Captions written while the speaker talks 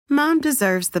Mom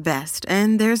deserves the best,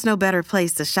 and there's no better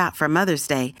place to shop for Mother's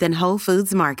Day than Whole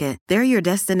Foods Market. They're your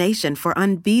destination for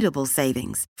unbeatable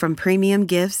savings, from premium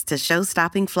gifts to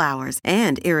show-stopping flowers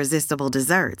and irresistible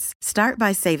desserts. Start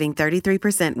by saving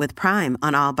 33% with Prime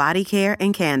on all body care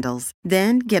and candles.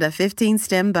 Then get a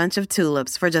 15-stem bunch of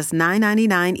tulips for just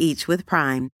 $9.99 each with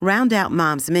Prime. Round out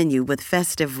Mom's menu with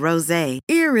festive rosé,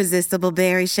 irresistible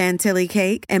berry chantilly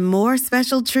cake, and more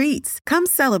special treats. Come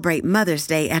celebrate Mother's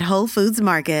Day at Whole Foods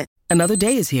Market. Another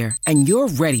day is here, and you're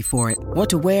ready for it. What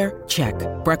to wear? Check.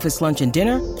 Breakfast, lunch, and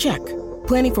dinner? Check.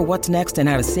 Planning for what's next and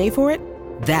how to save for it?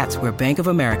 That's where Bank of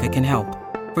America can help.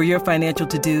 For your financial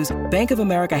to-dos, Bank of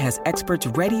America has experts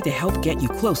ready to help get you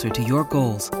closer to your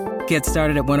goals. Get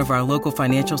started at one of our local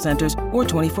financial centers or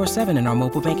 24/7 in our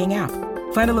mobile banking app.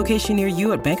 Find a location near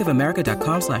you at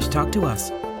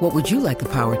bankofamerica.com/talktous. What would you like the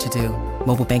power to do?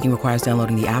 Mobile banking requires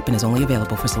downloading the app and is only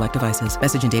available for select devices.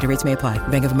 Message and data rates may apply.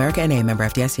 Bank of America N.A., member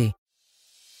FDIC.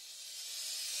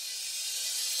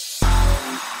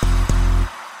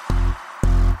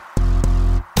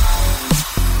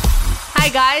 Hi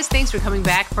guys, thanks for coming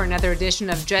back for another edition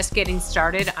of Just Getting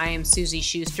Started. I am Suzy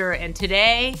Shuster, and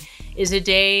today is a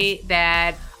day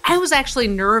that I was actually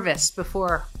nervous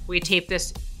before we taped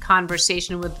this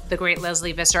conversation with the great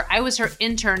Lesley Visser. I was her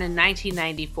intern in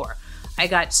 1994. I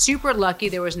got super lucky.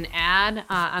 There was an ad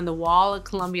on the wall at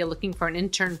Columbia looking for an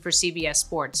intern for CBS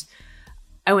Sports.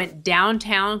 I went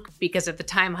downtown because at the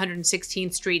time,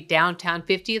 116th Street, downtown,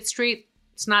 50th Street,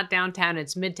 it's not downtown,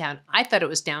 it's midtown. I thought it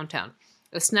was downtown.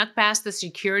 I snuck past the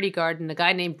security guard, and a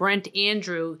guy named Brent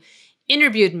Andrew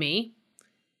interviewed me.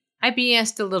 I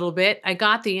BS'd a little bit. I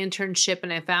got the internship,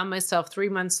 and I found myself 3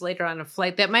 months later on a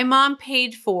flight that my mom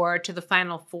paid for to the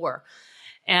Final Four.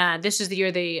 And this is the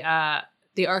year the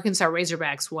Arkansas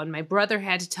Razorbacks won. My brother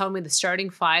had to tell me the starting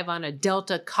five on a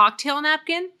Delta cocktail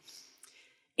napkin.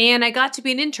 And I got to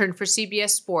be an intern for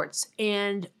CBS Sports.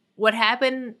 And what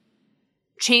happened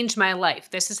changed my life.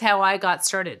 This is how I got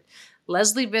started.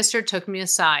 Lesley Visser took me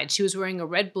aside. She was wearing a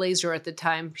red blazer at the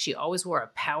time. She always wore a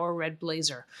power red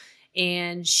blazer.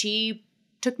 And she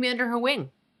took me under her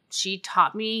wing. She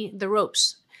taught me the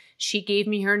ropes. She gave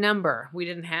me her number. We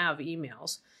didn't have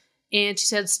emails. And she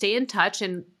said, stay in touch.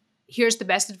 And here's the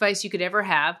best advice you could ever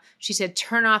have. She said,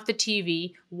 turn off the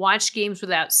TV, watch games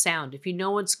without sound. If you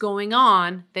know what's going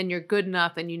on, then you're good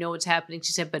enough and you know what's happening.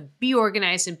 She said, but be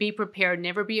organized and be prepared.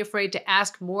 Never be afraid to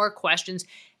ask more questions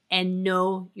and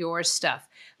know your stuff.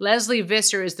 Lesley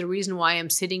Visser is the reason why I'm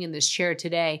sitting in this chair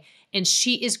today, and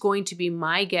she is going to be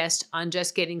my guest on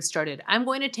Just Getting Started. I'm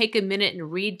going to take a minute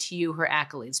and read to you her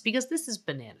accolades because this is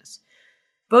bananas.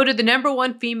 Voted the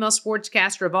 #1 female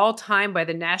sportscaster of all time by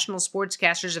the National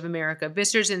Sportscasters of America,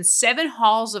 Visser's in 7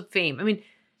 halls of fame. I mean,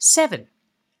 7.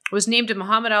 Was named a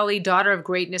Muhammad Ali Daughter of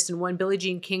Greatness and won Billie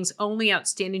Jean King's only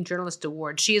Outstanding Journalist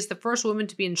Award. She is the first woman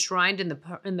to be enshrined in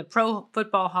the Pro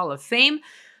Football Hall of Fame,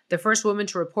 the first woman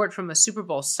to report from a Super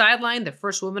Bowl sideline, the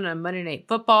first woman on Monday Night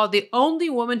Football, the only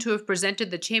woman to have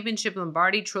presented the championship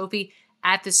Lombardi Trophy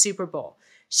at the Super Bowl.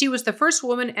 She was the first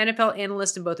woman NFL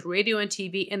analyst in both radio and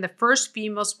TV and the first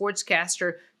female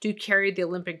sportscaster to carry the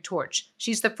Olympic torch.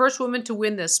 She's the first woman to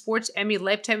win the Sports Emmy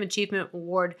Lifetime Achievement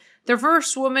Award, the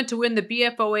first woman to win the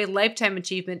BFOA Lifetime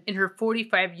Achievement in her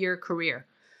 45-year career.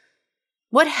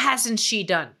 What hasn't she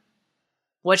done?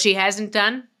 What she hasn't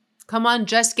done? Come on,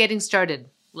 Just Getting Started.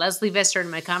 Lesley Visser,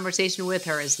 and my conversation with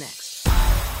her is next.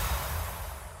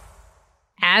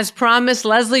 As promised,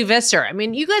 Lesley Visser. I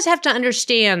mean, you guys have to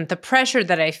understand the pressure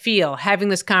that I feel having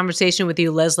this conversation with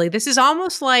you, Lesley. This is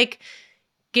almost like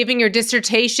giving your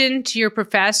dissertation to your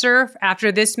professor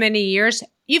after this many years.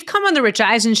 You've come on the Rich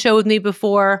Eisen show with me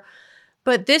before,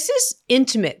 but this is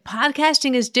intimate.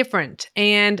 Podcasting is different.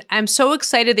 And I'm so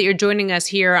excited that you're joining us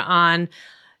here on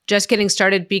Just Getting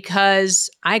Started because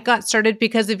I got started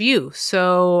because of you.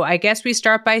 So I guess we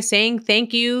start by saying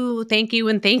thank you,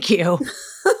 and thank you.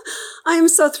 I'm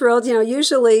so thrilled.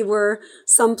 Usually we're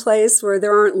someplace where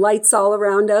there aren't lights all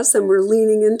around us and we're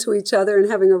leaning into each other and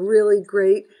having a really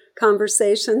great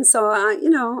conversation. So,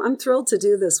 I'm thrilled to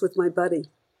do this with my buddy.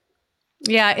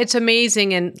 Yeah, it's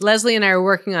amazing. And Lesley and I are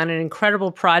working on an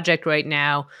incredible project right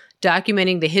now,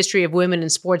 documenting the history of women in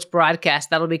sports broadcast.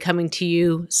 That'll be coming to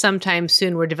you sometime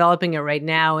soon. We're developing it right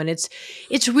now. And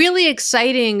it's really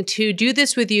exciting to do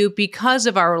this with you because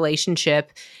of our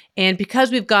relationship and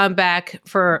because we've gone back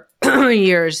for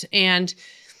years. And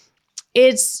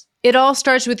it all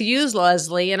starts with you,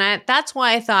 Lesley. And that's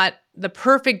why I thought the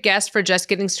perfect guest for Just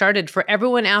Getting Started for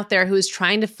everyone out there who is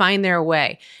trying to find their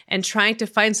way and trying to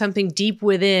find something deep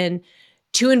within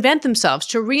to invent themselves,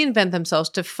 to reinvent themselves,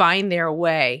 to find their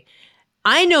way.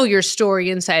 I know your story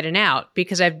inside and out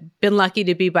because I've been lucky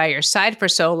to be by your side for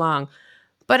so long.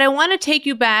 But I want to take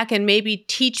you back and maybe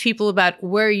teach people about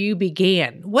where you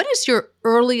began. What is your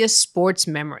earliest sports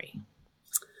memory?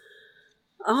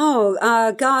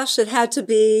 Oh, gosh, it had to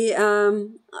be,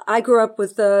 I grew up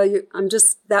with I'm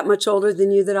just that much older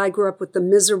than you, that I grew up with the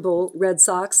miserable Red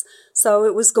Sox. So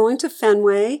it was going to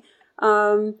Fenway.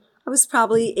 I was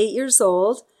probably 8 years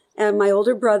old. And my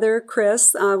older brother,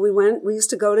 Chris, we used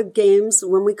to go to games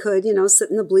when we could, sit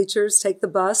in the bleachers, take the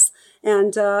bus.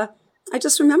 And I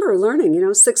just remember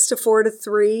learning, 6 to 4 to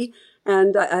 3.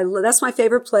 And that's my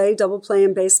favorite play, double play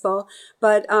in baseball.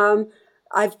 But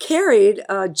I've carried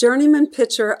journeyman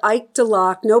pitcher Ike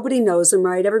DeLocke. Nobody knows him,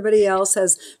 right? Everybody else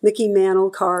has Mickey Mantle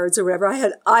cards or whatever. I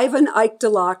had Ivan Ike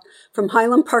DeLocke from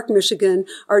Highland Park, Michigan,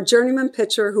 our journeyman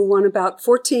pitcher who won about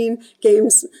 14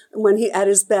 games when he at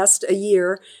his best a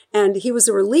year. And he was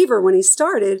a reliever when he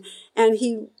started, and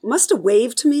he must have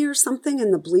waved to me or something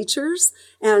in the bleachers.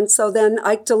 And so then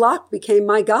Ike DeLocke became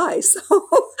my guy. So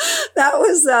that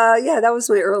was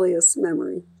my earliest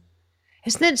memory.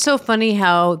 Isn't it so funny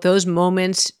how those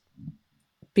moments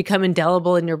become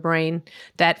indelible in your brain?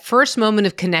 That first moment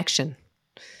of connection.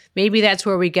 Maybe that's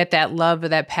where we get that love or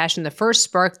that passion, the first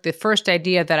spark, the first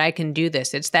idea that I can do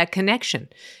this. It's that connection.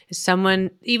 It's someone,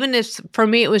 even if for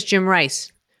me it was Jim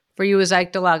Rice, for you it was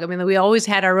Ike DeLocke. I mean, we always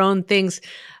had our own things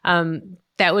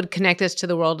that would connect us to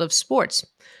the world of sports.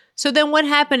 So then what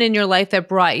happened in your life that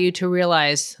brought you to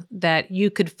realize that you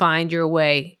could find your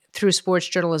way through sports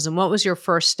journalism? What was your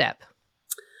first step?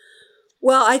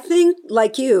 Well, I think,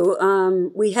 like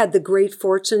you, we had the great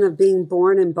fortune of being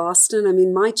born in Boston. I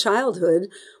mean, my childhood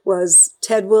was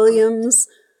Ted Williams,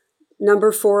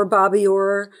 number 4 Bobby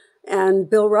Orr, and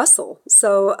Bill Russell.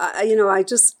 So,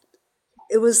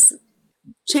 it was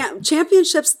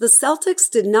championships. The Celtics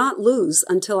did not lose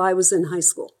until I was in high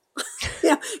school.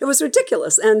 Yeah, it was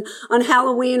ridiculous. And on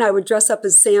Halloween, I would dress up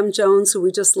as Sam Jones, who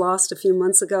we just lost a few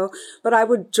months ago. But I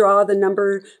would draw the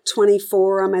number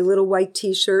 24 on my little white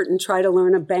T-shirt and try to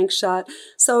learn a bank shot.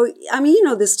 So, I mean, you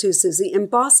know this too, Suzy. In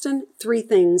Boston, 3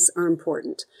 things are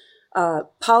important.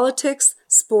 Politics,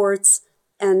 sports,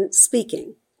 and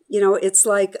speaking. It's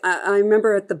like, I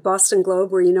remember at the Boston Globe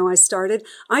where, I started,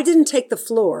 I didn't take the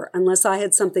floor unless I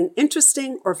had something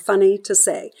interesting or funny to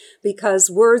say, because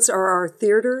words are our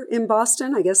theater in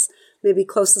Boston, I guess maybe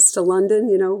closest to London,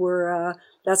 where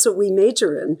that's what we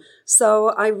major in.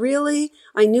 So I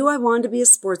knew I wanted to be a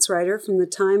sports writer from the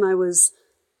time I was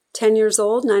 10 years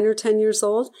old, 9 or 10 years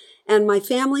old, and my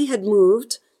family had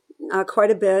moved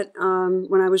quite a bit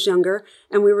when I was younger,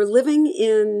 and we were living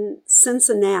in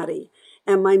Cincinnati.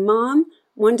 And my mom,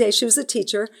 one day, she was a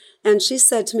teacher, and she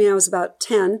said to me, I was about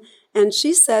 10, and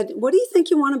she said, "What do you think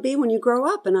you want to be when you grow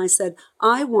up?" And I said,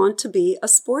 "I want to be a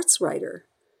sports writer,"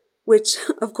 which,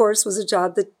 of course, was a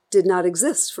job that did not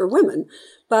exist for women.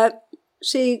 But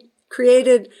she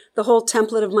created the whole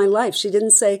template of my life. She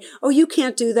didn't say, "Oh, you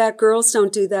can't do that. Girls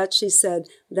don't do that." She said,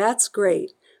 "That's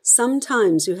great.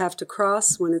 Sometimes you have to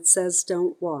cross when it says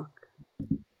don't walk."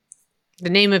 The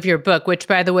name of your book, which,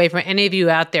 by the way, for any of you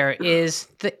out there, is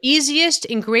the easiest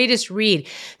and greatest read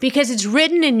because it's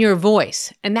written in your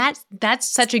voice. And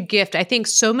that's such a gift. I think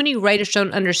so many writers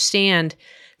don't understand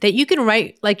that you can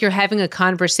write like you're having a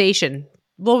conversation.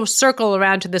 We'll circle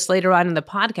around to this later on in the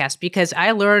podcast because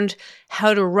I learned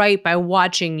how to write by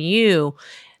watching you,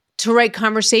 to write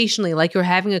conversationally like you're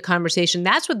having a conversation.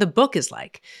 That's what the book is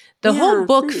like. The whole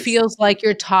book feels like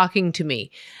you're talking to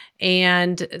me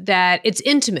and that it's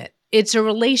intimate. It's a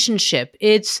relationship.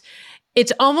 It's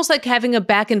almost like having a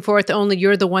back and forth, only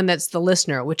you're the one that's the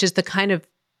listener, which is the kind of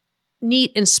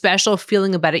neat and special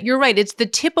feeling about it. You're right. It's the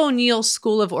Tip O'Neill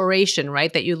School of Oration,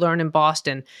 right, that you learn in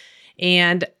Boston.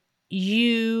 And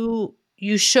you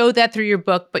show that through your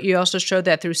book, but you also showed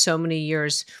that through so many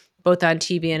years, both on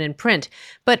TV and in print.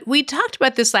 But we talked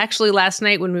about this actually last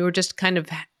night when we were just kind of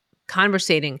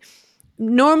conversating.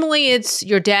 Normally it's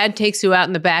your dad takes you out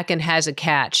in the back and has a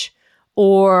catch,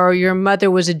 or your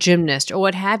mother was a gymnast, or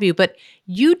what have you. But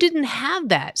you didn't have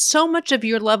that. So much of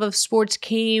your love of sports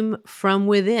came from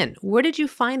within. Where did you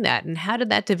find that, and how did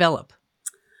that develop?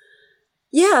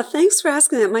 Yeah, thanks for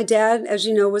asking that. My dad, as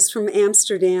you know, was from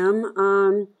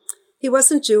Amsterdam. He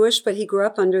wasn't Jewish, but he grew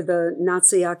up under the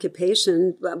Nazi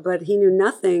occupation, but he knew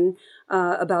nothing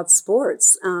about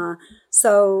sports.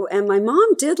 And my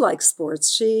mom did like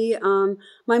sports.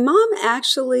 My mom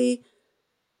actually,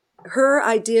 her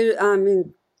idea,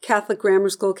 Catholic grammar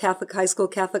school, Catholic high school,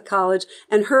 Catholic college.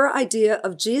 And her idea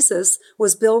of Jesus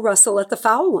was Bill Russell at the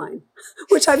foul line,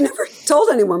 which I've never told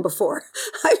anyone before.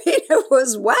 I mean, it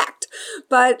was whacked.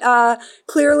 But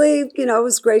clearly, it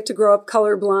was great to grow up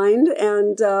colorblind.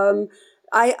 And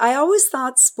I always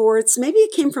thought sports, maybe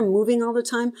it came from moving all the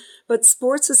time, but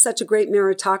sports is such a great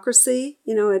meritocracy.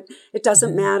 It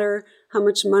doesn't matter how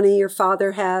much money your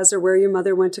father has or where your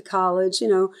mother went to college.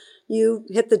 You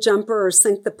hit the jumper or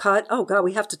sink the putt. Oh God,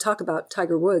 we have to talk about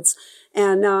Tiger Woods.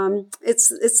 And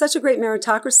it's such a great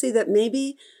meritocracy that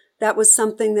maybe that was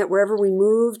something that wherever we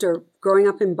moved, or growing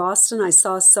up in Boston, I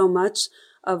saw so much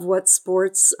of what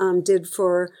sports did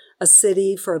for a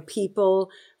city, for a people,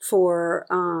 for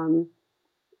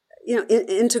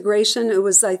integration. It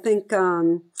was, I think,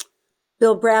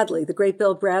 Bill Bradley, the great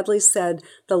Bill Bradley, said,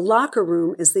 the locker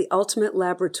room is the ultimate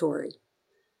laboratory.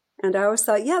 And I always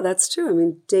thought, yeah, that's true. I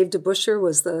mean, Dave DeBuscher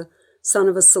was the son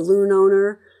of a saloon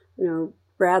owner.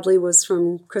 Bradley was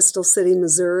from Crystal City,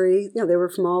 Missouri. They were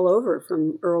from all over,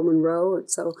 from Earl Monroe. And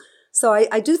so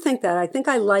I do think that. I think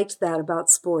I liked that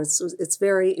about sports. It's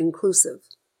very inclusive.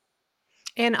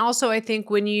 And also, I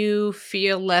think when you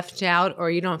feel left out,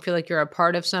 or you don't feel like you're a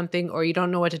part of something, or you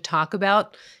don't know what to talk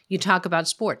about, you talk about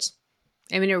sports.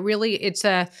 I mean,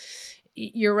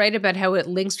 you're right about how it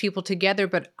links people together,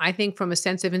 but I think from a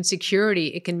sense of insecurity,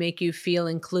 it can make you feel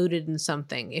included in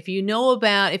something. If you knew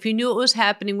what was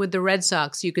happening with the Red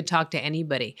Sox, you could talk to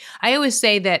anybody. I always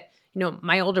say that,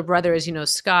 my older brother, as you know,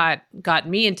 Scott, got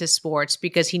me into sports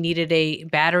because he needed a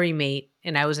battery mate,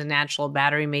 and I was a natural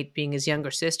battery mate, being his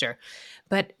younger sister.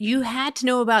 But you had to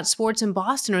know about sports in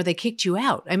Boston or they kicked you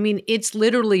out. I mean, it's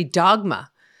literally dogma.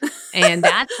 And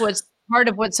that's what's part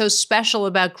of what's so special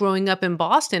about growing up in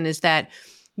Boston, is that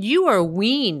you are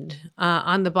weaned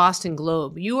on the Boston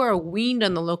Globe. You are weaned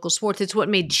on the local sports. It's what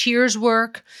made Cheers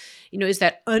work. Is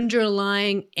that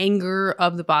underlying anger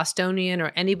of the Bostonian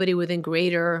or anybody within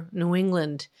greater New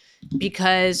England,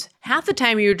 because half the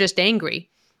time you're just angry.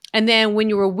 And then when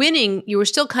you were winning, you were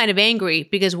still kind of angry,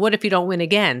 because what if you don't win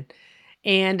again?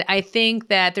 And I think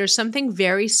that there's something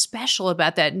very special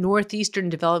about that Northeastern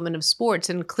development of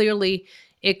sports. And clearly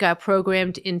it got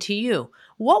programmed into you.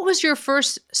 What was your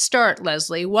first start,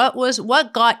 Lesley?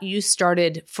 What got you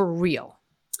started for real?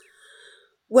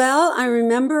 Well, I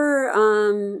remember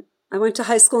I went to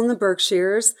high school in the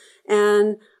Berkshires,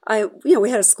 and we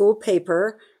had a school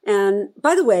paper. And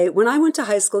by the way, when I went to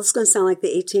high school, this is going to sound like the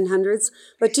 1800s,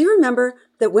 but do you remember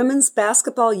that women's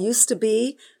basketball used to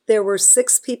be, there were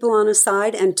 6 people on a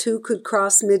side and 2 could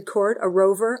cross midcourt, a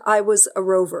rover? I was a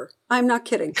rover. I'm not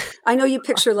kidding. I know you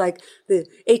picture like the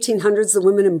 1800s, the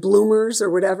women in bloomers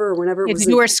or whatever, or whenever it was. Did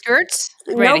you wear skirts?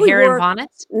 No, hair and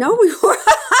bonnets? No,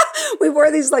 we wore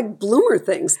these like bloomer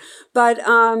things. But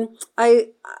I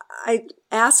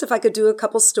asked if I could do a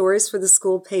couple stories for the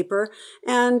school paper.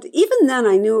 And even then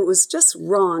I knew it was just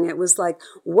wrong. It was like,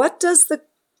 what does the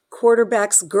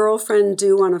quarterback's girlfriend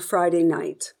do on a Friday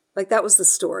night? Like, that was the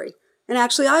story. And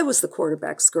actually, I was the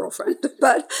quarterback's girlfriend.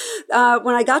 But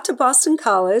when I got to Boston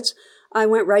College, I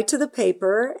went right to the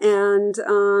paper, and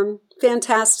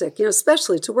fantastic,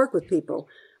 especially to work with people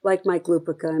like Mike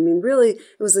Lupica. I mean, really,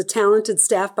 it was a talented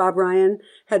staff. Bob Ryan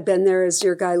had been there, as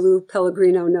your guy Lou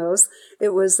Pellegrino knows.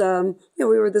 It was, we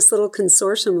were this little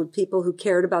consortium of people who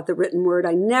cared about the written word.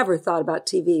 I never thought about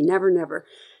TV, never.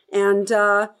 And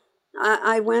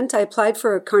I applied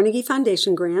for a Carnegie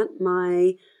Foundation grant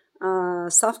my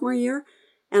sophomore year,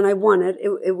 and I won it.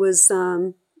 It was,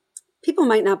 people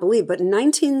might not believe, but in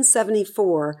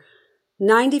 1974,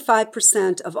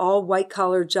 95% of all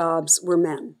white-collar jobs were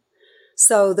men.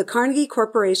 So the Carnegie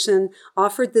Corporation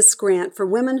offered this grant for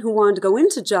women who wanted to go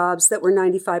into jobs that were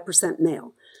 95%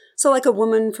 male. So like a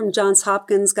woman from Johns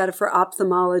Hopkins got it for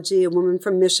ophthalmology, a woman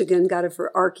from Michigan got it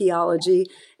for archaeology,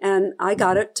 and I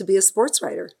got it to be a sports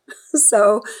writer.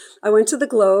 So I went to the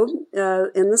Globe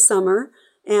in the summer,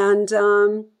 and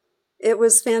it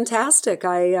was fantastic.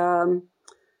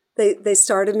 They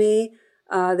started me,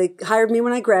 they hired me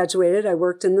when I graduated. I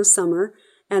worked in the summer.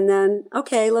 And then,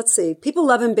 okay, let's see. People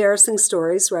love embarrassing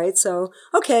stories, right? So,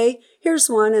 okay, here's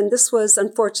one. And this was,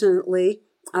 unfortunately,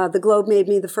 the Globe made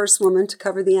me the first woman to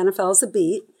cover the NFL as a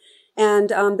beat. And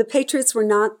the Patriots were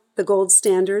not the gold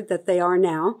standard that they are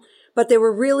now, but they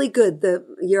were really good the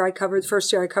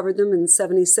first year I covered them in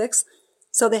 76.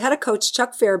 So they had a coach,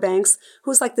 Chuck Fairbanks,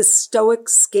 who was like this stoic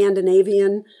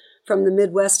Scandinavian from the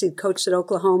Midwest. He'd coached at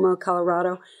Oklahoma,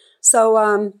 Colorado.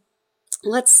 So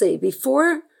let's see.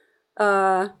 Before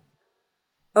the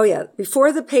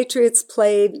Patriots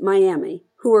played Miami,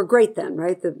 who were great then,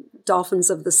 right? The Dolphins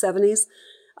of the 70s.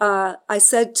 I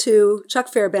said to Chuck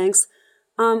Fairbanks,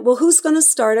 well, who's going to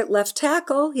start at left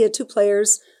tackle? He had two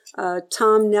players,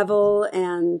 Tom Neville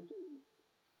and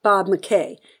Bob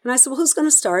McKay. And I said, well, who's going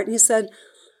to start? And he said,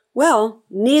 well,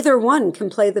 neither one can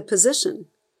play the position.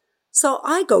 So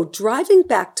I go driving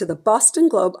back to the Boston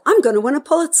Globe. I'm going to win a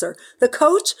Pulitzer. The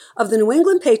coach of the New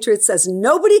England Patriots says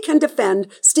nobody can defend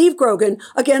Steve Grogan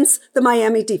against the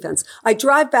Miami defense. I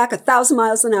drive back 1,000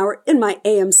 miles an hour in my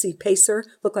AMC Pacer,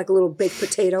 look like a little baked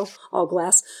potato, all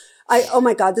glass. Oh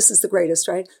my God, this is the greatest,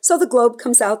 right? So the Globe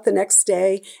comes out the next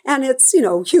day and it's,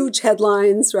 huge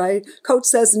headlines, right? Coach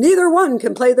says neither one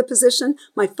can play the position.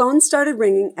 My phone started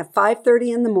ringing at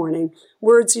 5:30 in the morning.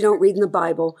 Words you don't read in the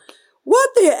Bible.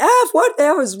 What the F? What the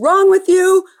F is wrong with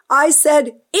you? I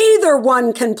said either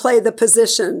one can play the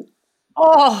position.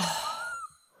 Oh,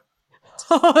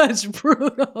 that's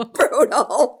brutal.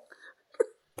 Brutal.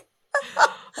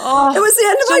 Oh. It was the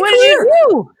end of So my what career. did you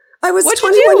do? I was What'd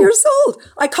 21 years old.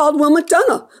 I called Will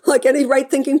McDonough, like any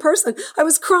right-thinking person. I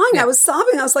was crying. Yeah. I was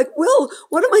sobbing. I was like, Will,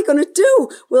 what am I going to do?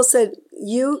 Will said,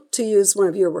 to use one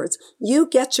of your words, you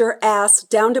get your ass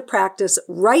down to practice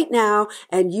right now,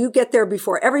 and you get there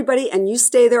before everybody, and you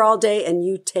stay there all day, and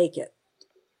you take it.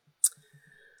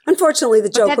 Unfortunately, the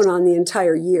joke went on the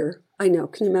entire year. I know.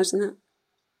 Can you imagine that?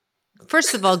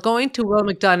 First of all, going to Will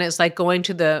McDonough is like going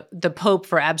to the Pope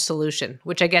for absolution,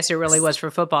 which I guess it really was for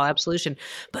football absolution.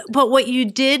 But what you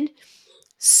did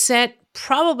set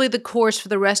probably the course for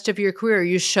the rest of your career.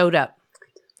 You showed up.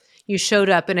 You showed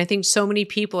up. And I think so many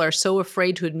people are so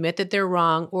afraid to admit that they're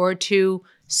wrong or to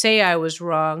say I was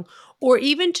wrong or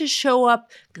even to show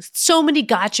up. So many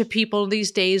gotcha people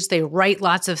these days, they write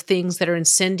lots of things that are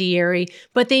incendiary,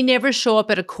 but they never show up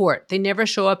at a court. They never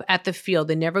show up at the field.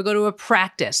 They never go to a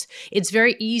practice. It's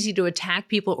very easy to attack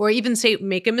people or even say,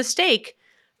 make a mistake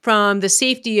from the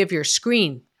safety of your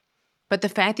screen. But the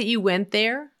fact that you went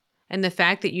there and the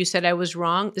fact that you said I was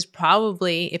wrong is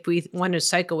probably, if we want to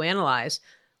psychoanalyze,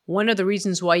 one of the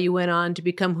reasons why you went on to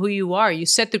become who you are. You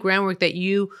set the groundwork that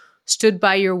you stood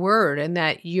by your word and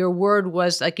that your word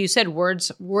was, like you said,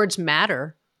 words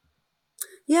matter.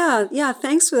 Yeah.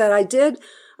 Thanks for that. I did.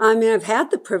 I mean, I've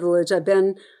had the privilege. I've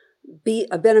been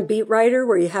a beat writer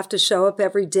where you have to show up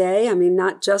every day. I mean,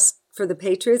 not just for the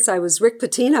Patriots. I was Rick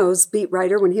Pitino's beat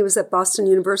writer when he was at Boston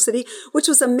University, which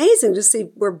was amazing to see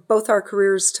where both our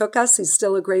careers took us. He's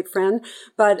still a great friend.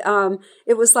 But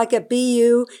it was like at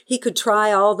BU, he could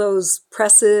try all those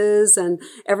presses and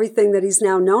everything that he's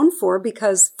now known for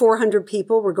because 400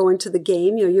 people were going to the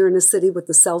game. You're in a city with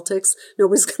the Celtics.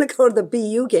 Nobody's going to go to the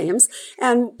BU games.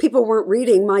 And people weren't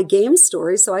reading my game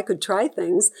stories, so I could try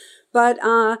things. But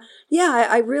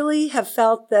I really have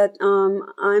felt that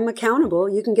I'm accountable.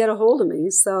 You can get a hold of me.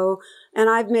 So, and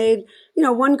I've made,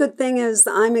 one good thing is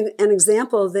I'm an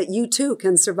example that you too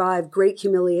can survive great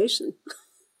humiliation.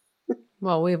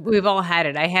 Well, we've all had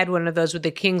it. I had one of those with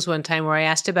the Kings one time where I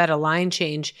asked about a line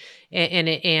change,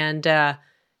 and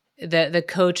the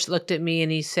coach looked at me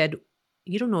and he said,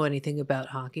 "You don't know anything about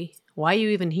hockey. Why are you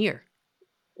even here?"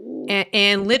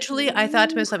 And literally, I thought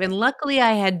to myself, and luckily,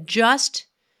 I had just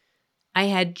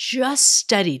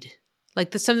studied,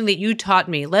 like something that you taught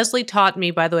me. Lesley taught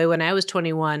me, by the way, when I was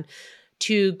 21,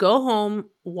 to go home,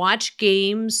 watch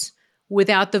games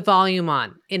without the volume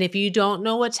on. And if you don't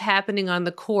know what's happening on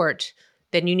the court,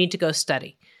 then you need to go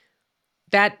study.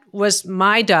 That was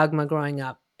my dogma growing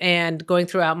up and going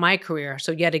throughout my career.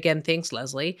 So yet again, thanks,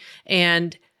 Lesley.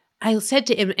 And I said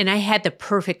to him, and I had the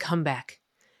perfect comeback.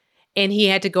 And he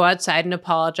had to go outside and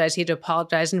apologize. He had to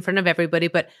apologize in front of everybody.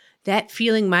 But that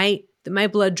feeling, my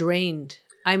blood drained.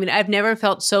 I mean, I've never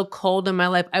felt so cold in my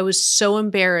life. I was so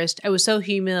embarrassed. I was so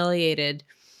humiliated.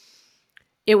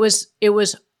 It was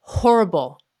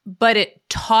horrible, but it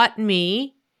taught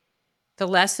me the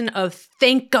lesson of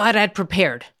thank God I'd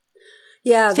prepared.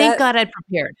 Yeah. Thank God I'd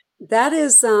prepared. That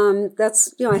is,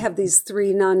 that's, I have these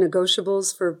 3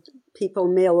 non-negotiables for people,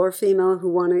 male or female, who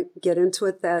want to get into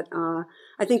it that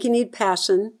I think you need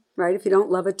passion, right? If you don't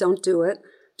love it, don't do it.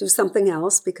 Do something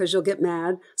else because you'll get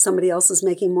mad. Somebody else is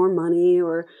making more money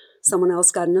or someone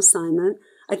else got an assignment.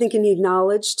 I think you need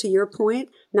knowledge. To your point,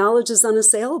 knowledge is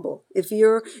unassailable. If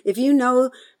you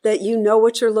know that you know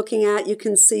what you're looking at, you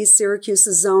can see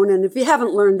Syracuse's zone. And if you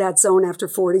haven't learned that zone after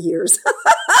 40 years,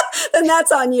 then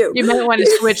that's on you. You might want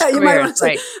to switch careers,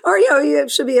 right? Or, you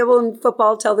should be able in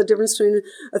football to tell the difference between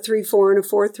a 3-4 and a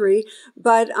 4-3.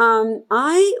 But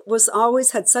I was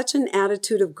always had such an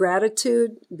attitude of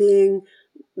gratitude, being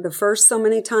the first so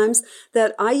many times,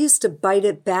 that I used to bite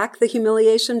it back, the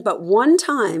humiliation. But one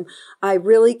time I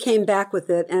really came back with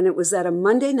it, and it was at a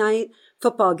Monday night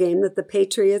football game that the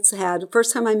Patriots had.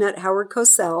 First time I met Howard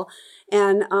Cosell,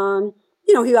 and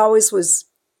he always was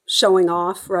showing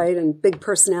off, right, and big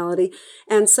personality.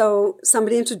 And so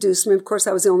somebody introduced me. Of course,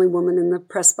 I was the only woman in the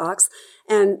press box.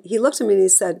 And he looked at me and he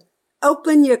said,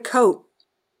 "Open your coat."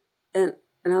 And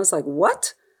I was like,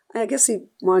 "What?" I guess he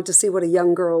wanted to see what a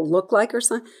young girl looked like or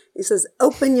something. He says,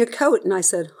 "Open your coat." And I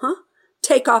said, "Huh?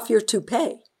 Take off your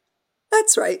toupee."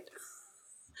 That's right.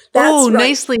 That's right.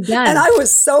 Nicely done. And I was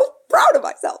so proud of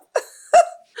myself.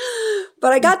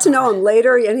 But I got to know him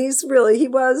later, and he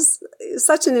was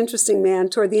such an interesting man.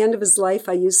 Toward the end of his life,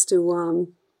 I used to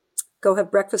go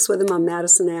have breakfast with him on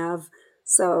Madison Ave.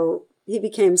 So he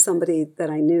became somebody that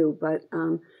I knew. But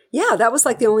yeah, that was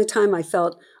like the only time I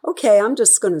felt, okay, I'm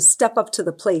just going to step up to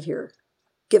the plate here,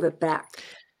 give it back.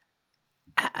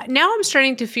 Now I'm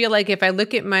starting to feel like if I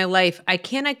look at my life, I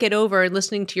cannot get over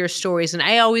listening to your stories. And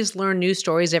I always learn new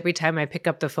stories every time I pick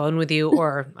up the phone with you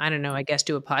or, I don't know, I guess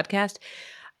do a podcast.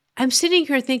 I'm sitting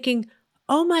here thinking,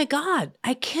 oh my God,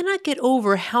 I cannot get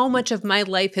over how much of my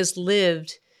life has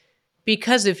lived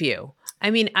because of you.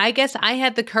 I mean, I guess I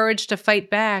had the courage to fight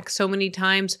back so many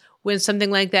times when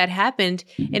something like that happened.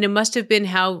 And it must have been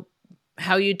how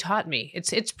you taught me.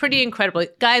 It's pretty incredible.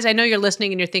 Guys, I know you're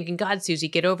listening and you're thinking, God, Suzy,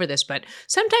 get over this. But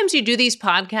sometimes you do these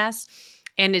podcasts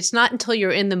and it's not until you're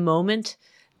in the moment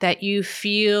that you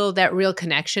feel that real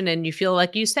connection and you feel,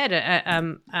 like you said,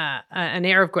 an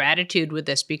air of gratitude with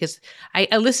this, because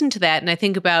I listen to that and I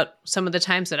think about some of the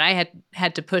times that I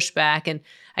had to push back, and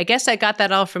I guess I got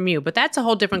that all from you. But that's a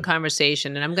whole different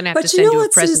conversation, and I'm going to have to send you a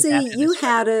present. But you know what, Suzy? You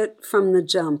had it from the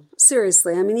jump.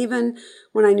 Seriously. I mean, even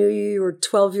when I knew you were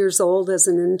 12 years old as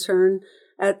an intern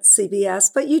at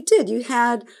CBS, but you did. You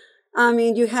had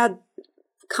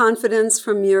confidence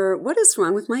from what is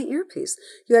wrong with my earpiece?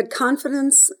 You had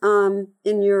confidence in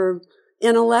your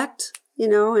intellect,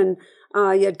 and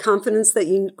you had confidence that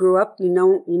you grew up,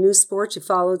 you knew sports, you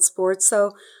followed sports.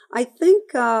 So I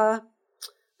think, I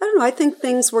don't know, I think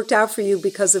things worked out for you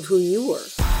because of who you were.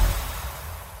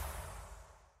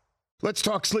 Let's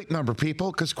talk Sleep Number,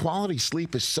 people, because quality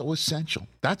sleep is so essential.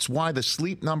 That's why the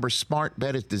Sleep Number smart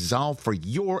bed is designed for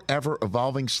your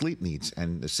ever-evolving sleep needs,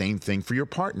 and the same thing for your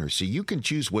partner, so you can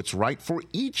choose what's right for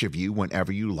each of you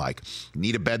whenever you like.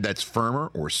 Need a bed that's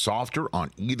firmer or softer on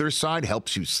either side,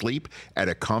 helps you sleep at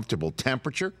a comfortable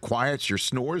temperature, quiets your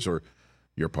snores or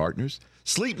your partner's?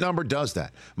 Sleep Number does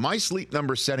that. My Sleep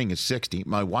Number setting is 60.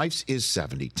 My wife's is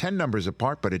 70. 10 numbers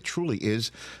apart, but it truly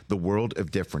is the world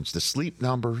of difference. The Sleep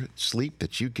Number sleep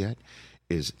that you get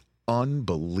is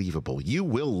unbelievable. You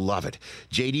will love it.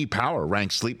 J.D. Power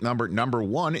ranks Sleep Number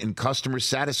 #1 in customer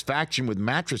satisfaction with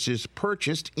mattresses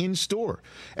purchased in store.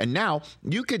 And now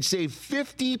you could save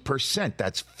 50%.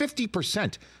 That's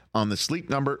 50% on the Sleep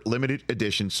Number limited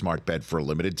edition smart bed for a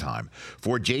limited time.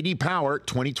 For J.D. Power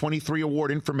 2023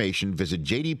 award information, visit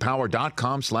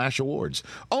jdpower.com/awards.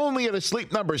 Only at a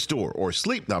Sleep Number store or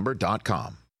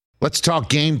sleepnumber.com. Let's talk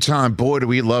Game Time. Boy, do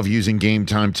we love using Game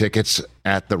Time tickets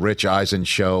at the Rich Eisen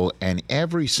Show. And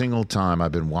every single time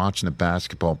I've been watching the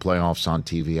basketball playoffs on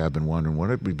TV, I've been wondering what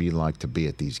it would be like to be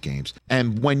at these games.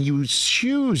 And when you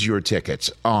choose your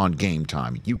tickets on Game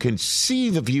Time, you can see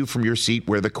the view from your seat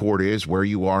where the court is, where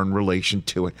you are in relation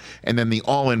to it. And then the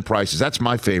all-in prices. That's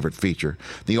my favorite feature.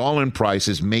 The all-in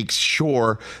prices makes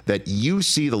sure that you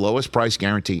see the lowest price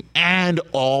guarantee and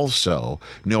also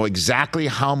know exactly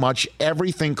how much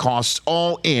everything costs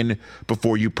all in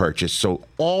before you purchase. So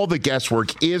all the guesswork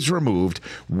is removed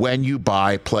when you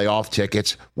buy playoff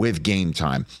tickets with Game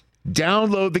Time.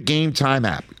 Download the Game Time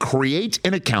app, create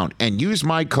an account, and use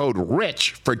my code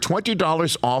RICH for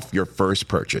 $20 off your first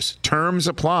purchase. Terms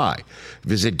apply.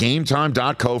 Visit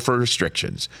GameTime.co for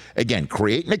restrictions. Again,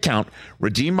 create an account,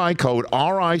 redeem my code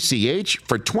RICH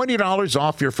for $20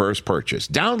 off your first purchase.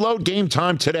 Download Game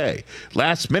Time today.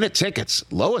 Last minute tickets,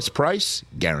 lowest price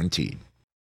guaranteed.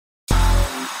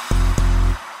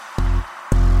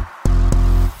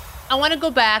 I want to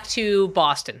go back to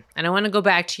Boston, and I want to go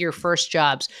back to your first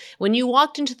jobs. When you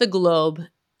walked into the Globe,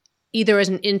 either as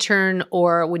an intern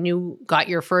or when you got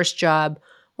your first job,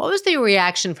 what was the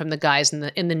reaction from the guys in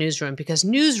the newsroom? Because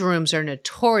newsrooms are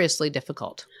notoriously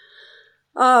difficult.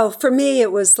 Oh, for me,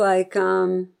 it was like,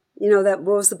 what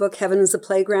was the book, Heaven is a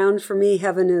Playground? For me,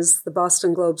 heaven is the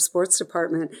Boston Globe sports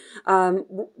department.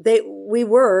 They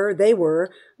were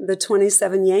the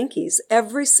 27 Yankees.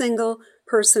 Every single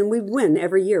person, we win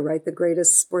every year, right? The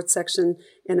greatest sports section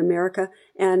in America.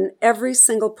 And every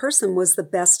single person was the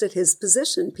best at his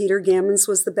position. Peter Gammons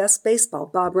was the best baseball.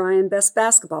 Bob Ryan, best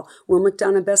basketball. Will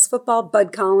McDonough, best football.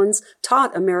 Bud Collins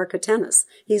taught America tennis.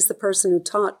 He's the person who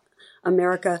taught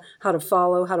America how to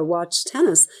follow, how to watch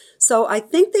tennis. So I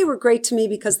think they were great to me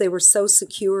because they were so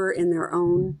secure in their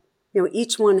own,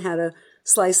 each one had a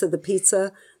slice of the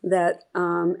pizza that,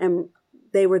 and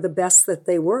they were the best that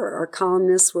they were. Our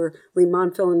columnists were Lee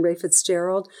Montville and Ray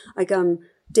Fitzgerald. Like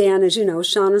Dan, as you know,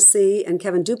 Shaughnessy and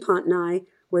Kevin DuPont and I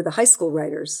were the high school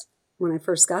writers when I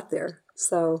first got there.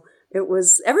 So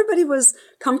everybody was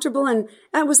comfortable, and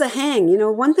it was a hang.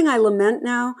 One thing I lament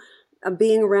now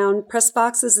being around press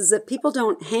boxes is that people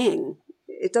don't hang.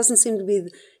 It doesn't seem to be,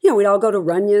 we'd all go to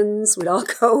Runyon's, we'd all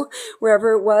go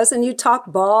wherever it was, and you'd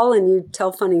talk ball and you'd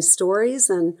tell funny stories.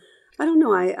 And I don't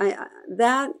know,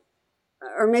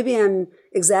 or maybe I'm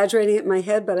exaggerating it in my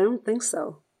head, but I don't think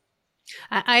so.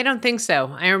 I don't think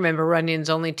so. I remember Runyon's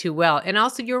only too well. And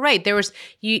also, you're right. There was,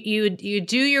 you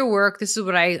do your work. This is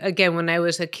what when I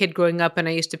was a kid growing up and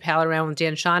I used to pal around with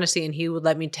Dan Shaughnessy and he would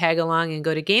let me tag along and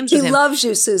go to games with him. He loves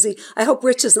you, Suzy. I hope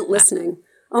Rich isn't listening.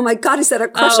 Oh my God, he's had a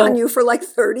crush on you for like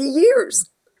 30 years.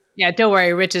 Yeah, don't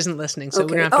worry. Rich isn't listening, so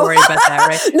we don't have to worry about that,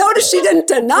 right? Notice she didn't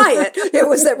deny it. It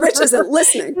was that Rich isn't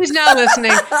listening. He's not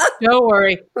listening. Don't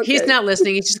worry. Okay. He's not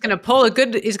listening. He's just going to pull a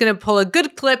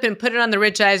good clip and put it on the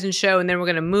Rich Eisen show, and then we're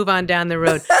going to move on down the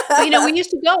road. But, we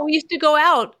used to go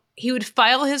out. He would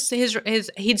file his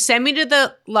he'd send me to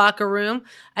the locker room.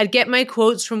 I'd get my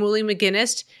quotes from Willie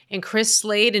McGinnis and Chris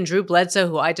Slade and Drew Bledsoe,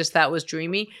 who I just thought was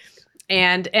dreamy.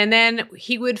 And then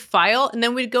he would file, and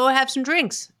then we'd go have some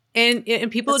drinks. And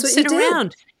people would sit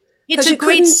around. It's a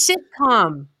great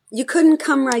sitcom. You couldn't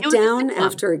come right down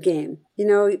after a game.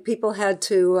 People had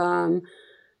to.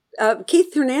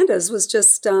 Keith Hernandez was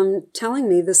just telling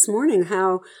me this morning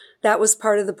how that was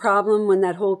part of the problem when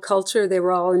that whole culture, they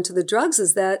were all into the drugs,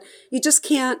 is that you just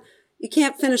can't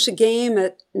finish a game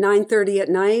at 9:30 at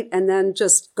night and then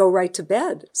just go right to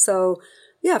bed. So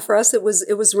yeah, for us it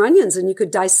was Runyon's, and you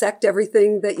could dissect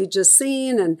everything that you just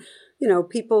seen, and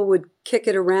people would kick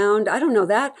it around. I don't know,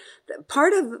 that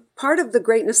part of the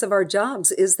greatness of our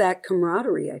jobs is that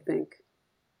camaraderie, I think.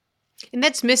 And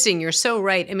that's missing. You're so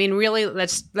right. I mean, really,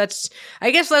 let's. I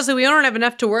guess, Lesley, we don't have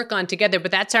enough to work on together, but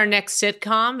that's our next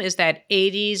sitcom. Is that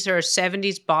 80s or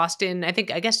 70s Boston? I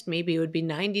guess maybe it would be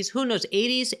 90s. Who knows?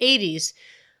 80s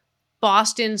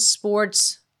Boston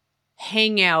sports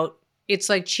hangout. It's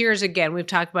like Cheers again. We've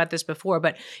talked about this before,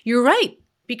 but you're right.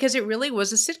 Because it really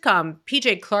was a sitcom.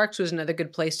 PJ Clark's was another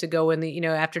good place to go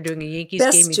after doing a Yankees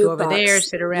game, you go over there,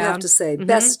 sit around. You have to say,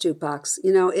 best jukebox.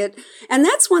 And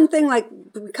that's one thing, like,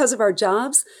 because of our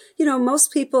jobs,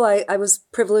 most people, I was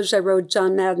privileged. I rode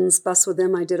John Madden's bus with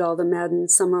him. I did all the Madden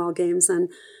Summerall games. And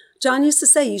John used to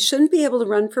say, you shouldn't be able to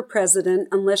run for president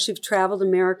unless you've traveled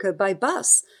America by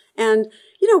bus. And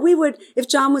if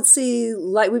John would see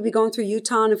we'd be going through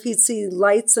Utah, and if he'd see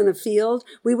lights in a field,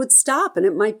 we would stop, and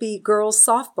it might be girls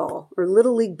softball or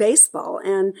Little League baseball.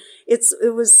 And it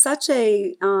was such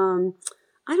a, I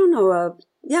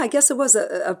guess it was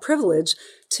a privilege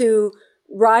to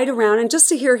ride around and just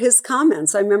to hear his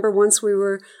comments. I remember once we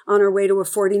were on our way to a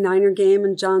 49er game,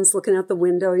 and John's looking out the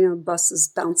window, the bus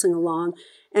is bouncing along,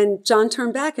 and John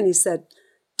turned back and he said,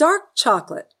 "Dark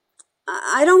chocolate.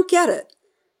 I don't get it.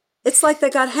 It's like they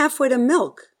got halfway to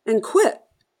milk and quit."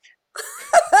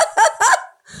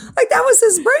 Like, that was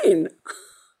his brain.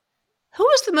 Who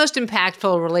was the most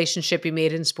impactful relationship you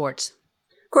made in sports?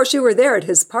 Of course, you were there at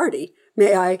his party.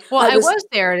 May I? Well, I was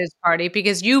there at his party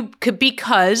because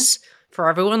for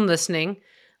everyone listening,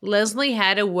 Lesley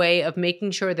had a way of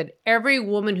making sure that every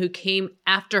woman who came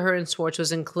after her in sports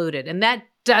was included. And that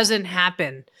doesn't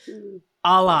happen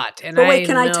a lot. And but wait,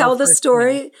 can I tell the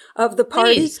story of the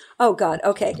party? Please. Oh, God.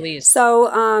 Okay. Please.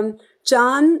 So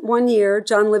John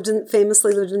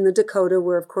famously lived in the Dakota,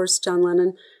 where, of course, John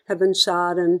Lennon had been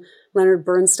shot, and Leonard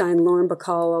Bernstein, Lauren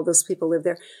Bacall, all those people lived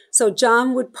there. So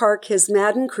John would park his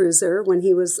Madden Cruiser when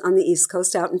he was on the East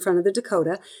Coast out in front of the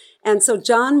Dakota. And so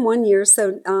John one year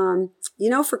said,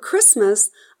 for Christmas,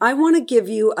 I want to give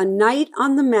you a night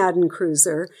on the Madden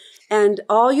Cruiser, and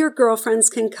all your girlfriends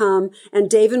can come, and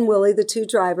Dave and Willie, the two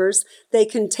drivers, they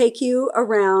can take you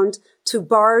around to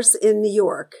bars in New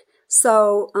York.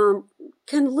 So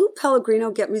can Lou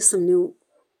Pellegrino get me some new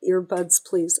earbuds,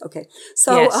 please? Okay.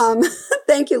 So yes.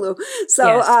 Thank you, Lou. So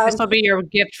yes, this will be your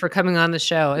gift for coming on the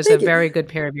show. It's a very good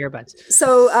pair of earbuds.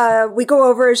 So we go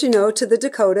over, as you know, to the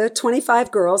Dakota,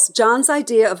 25 girls. John's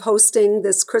idea of hosting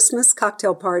this Christmas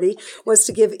cocktail party was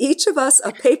to give each of us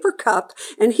a paper cup,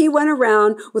 and he went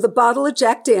around with a bottle of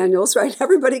Jack Daniels, right?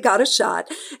 Everybody got a shot.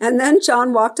 And then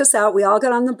John walked us out. We all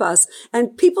got on the bus,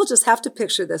 and people just have to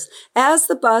picture this. As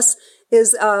the bus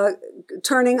is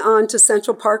turning on to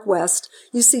Central Park West,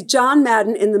 you see John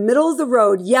Madden in the middle of the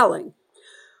road yelling,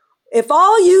 If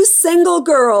all you single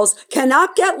girls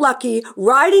cannot get lucky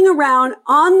riding around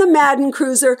on the Madden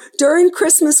Cruiser during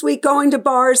Christmas week going to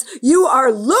bars, you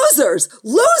are losers,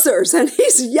 losers. And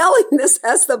he's yelling this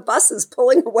as the bus is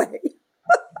pulling away.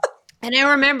 And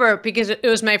I remember because it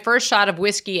was my first shot of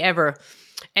whiskey ever.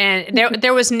 And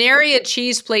there was nary a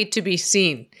cheese plate to be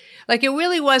seen. Like, it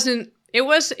really wasn't. It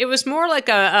was more like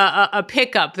a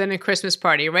pickup than a Christmas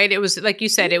party, right? It was, like you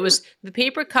said, it was the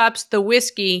paper cups, the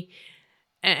whiskey,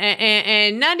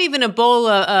 and not even a bowl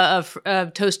of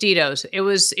Tostitos. It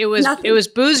was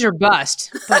booze or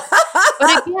bust.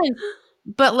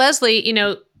 But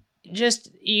Lesley, just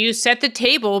you set the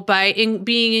table by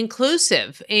being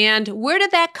inclusive. And where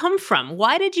did that come from?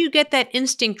 Why did you get that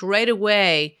instinct right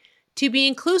away to be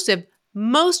inclusive?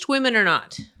 Most women are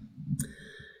not.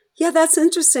 Yeah, that's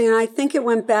interesting. And I think it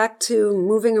went back to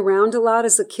moving around a lot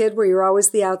as a kid where you're always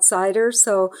the outsider.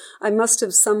 So I must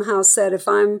have somehow said, if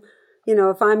I'm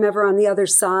ever on the other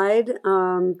side,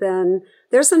 then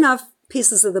there's enough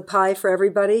pieces of the pie for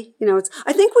everybody.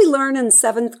 I think we learn in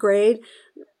 7th grade,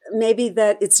 maybe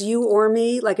that it's you or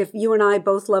me. Like if you and I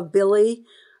both love Billy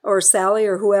or Sally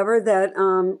or whoever, that,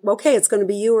 okay, it's going to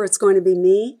be you or it's going to be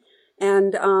me.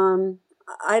 And,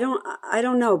 I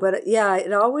don't know, but yeah,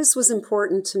 it always was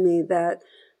important to me that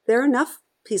there are enough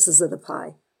pieces of the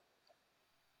pie.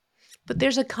 But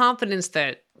there's a confidence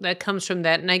that comes from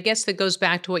that. And I guess that goes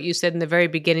back to what you said in the very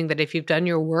beginning, that if you've done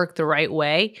your work the right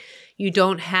way, you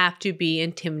don't have to be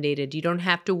intimidated. You don't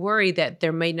have to worry that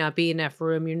there may not be enough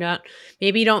room.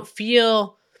 Maybe you don't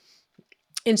feel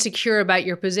insecure about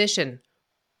your position.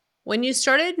 When you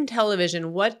started in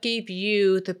television, what gave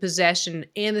you the possession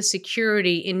and the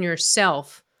security in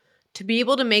yourself to be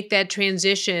able to make that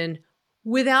transition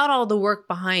without all the work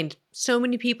behind? So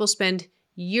many people spend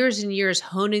years and years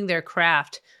honing their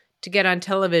craft to get on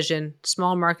television,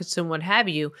 small markets and what have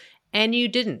you, and you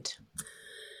didn't.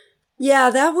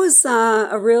 Yeah, that was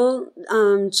a real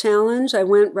challenge. I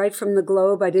went right from the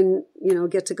Globe. I didn't,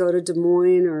 get to go to Des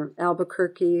Moines or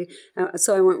Albuquerque.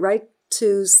 So I went right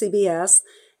to CBS.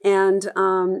 And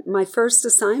my first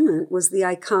assignment was the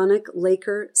iconic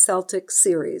Laker-Celtic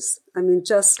series. I mean,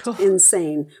 just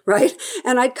insane, right?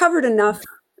 And I'd covered enough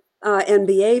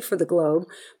NBA for the Globe,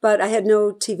 but I had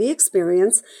no TV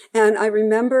experience. And I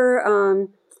remember,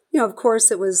 of course,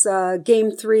 it was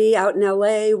Game 3 out in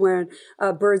LA where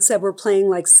Bird said we're playing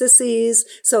like sissies.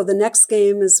 So the next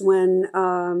game is when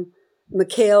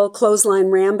McHale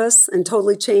clothesline Rambus and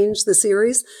totally changed the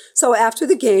series. So after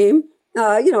the game,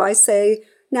 I say,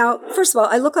 now, first of all,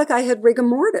 I look like I had rigor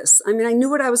mortis. I mean, I knew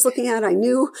what I was looking at. I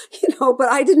knew, but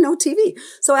I didn't know TV.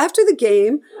 So after the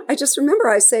game, I just remember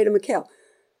I say to McHale,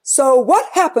 so what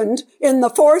happened in the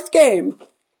 4th game?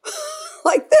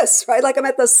 Like this, right? Like I'm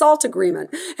at the SALT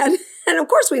agreement. And of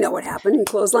course we know what happened in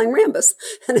clothesline Rambus.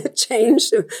 And it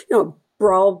changed,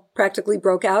 brawl practically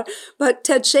broke out. But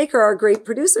Ted Shaker, our great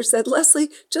producer, said, Lesley,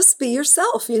 just be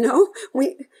yourself, We know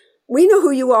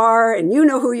who you are and you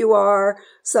know who you are.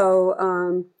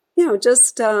 So,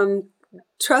 just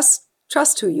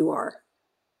trust who you are.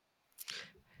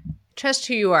 Trust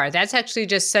who you are. That's actually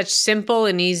just such simple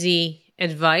and easy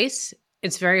advice.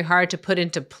 It's very hard to put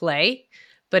into play,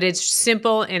 but it's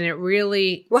simple and it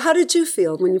really... Well, how did you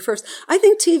feel when you first... I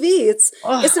think TV, it's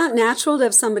not natural to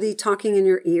have somebody talking in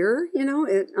your ear,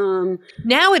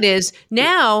 Now it is.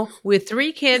 Now, with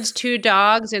 3 kids, 2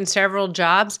 dogs, and several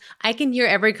jobs, I can hear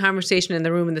every conversation in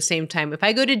the room at the same time. If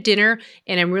I go to dinner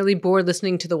and I'm really bored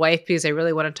listening to the wife because I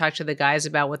really want to talk to the guys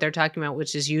about what they're talking about,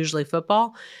 which is usually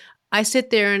football, I sit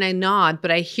there and I nod,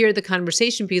 but I hear the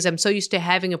conversation because I'm so used to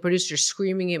having a producer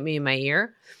screaming at me in my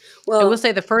ear. Well, I will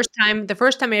say the first time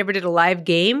I ever did a live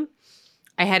game,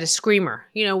 I had a screamer.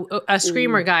 A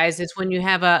screamer, guys, is when you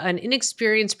have an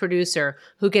inexperienced producer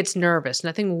who gets nervous.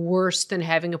 Nothing worse than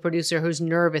having a producer who's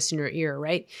nervous in your ear,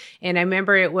 right? And I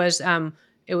remember it was at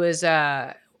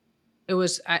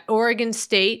Oregon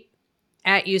State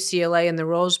at UCLA in the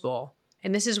Rose Bowl,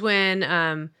 and this is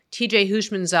when T.J.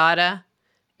 Houshmandzadeh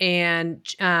and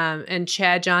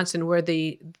Chad Johnson were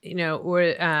playing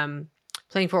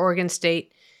for Oregon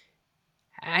State.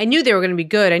 I knew they were going to be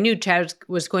good. I knew Chad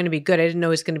was going to be good. I didn't know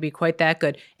he was going to be quite that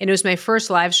good. And it was my first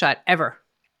live shot ever.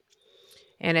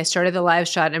 And I started the live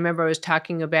shot. And I remember I was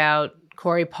talking about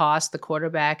Corey Poss, the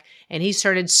quarterback, and he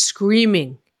started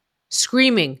screaming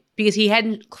because he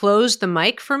hadn't closed the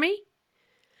mic for me.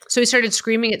 So he started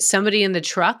screaming at somebody in the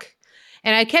truck.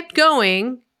 And I kept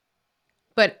going,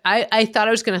 but I thought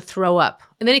I was going to throw up.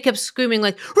 And then he kept screaming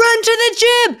like, run to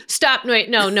the gym. Stop. Wait,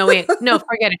 no,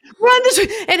 forget it. Run this way.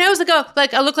 And I was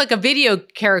I looked like a video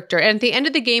character. And at the end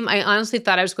of the game, I honestly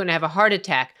thought I was going to have a heart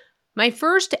attack. My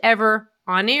first ever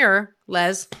on-air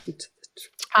Les.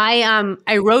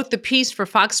 I wrote the piece for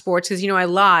Fox Sports because, I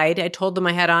lied. I told them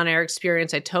I had on-air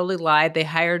experience. I totally lied. They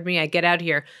hired me. I get out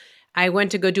here. I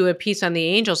went to go do a piece on the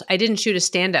Angels. I didn't shoot a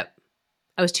stand-up.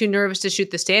 I was too nervous to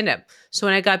shoot the stand-up. So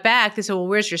when I got back, they said, well,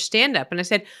 where's your stand-up? And I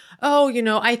said,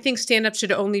 I think stand-up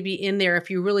should only be in there if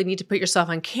you really need to put yourself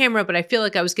on camera. But I feel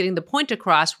like I was getting the point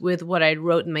across with what I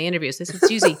wrote in my interviews. They said,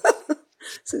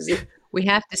 Suzy, we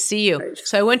have to see you. Right.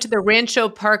 So I went to the Rancho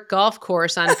Park Golf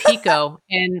Course on Pico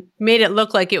and made it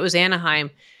look like it was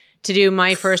Anaheim to do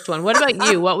my first one. What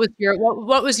about you? What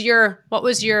was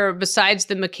your besides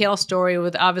the McHale story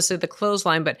with obviously the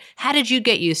clothesline, but how did you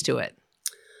get used to it?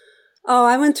 Oh,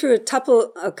 I went through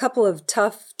a couple of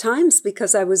tough times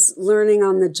because I was learning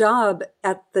on the job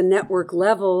at the network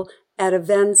level at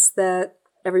events that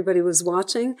everybody was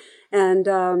watching. And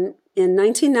in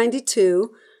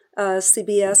 1992,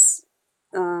 CBS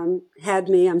had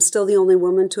me. I'm still the only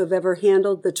woman to have ever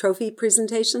handled the trophy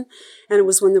presentation. And it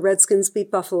was when the Redskins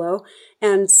beat Buffalo.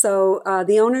 And so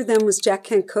the owner then was Jack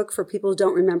Kent Cooke, for people who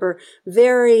don't remember.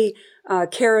 Very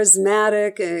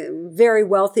charismatic, very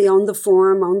wealthy, owned the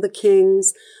Forum, owned the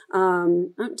Kings. Do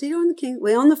you own the Kings?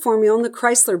 We own the Forum, we own the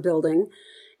Chrysler Building,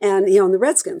 and he owned the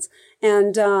Redskins.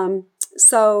 And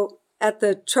so at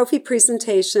the trophy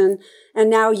presentation, and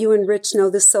now you and Rich know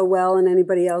this so well, and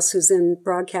anybody else who's in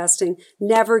broadcasting,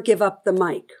 never give up the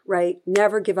mic, right?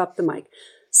 Never give up the mic.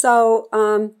 So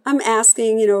I'm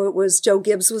asking, it was Joe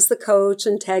Gibbs was the coach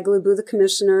and Tag Lubu the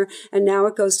commissioner, and now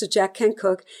it goes to Jack Kent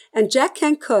Cooke. And Jack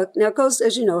Kent Cooke, now it goes,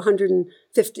 as you know,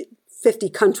 150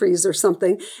 countries or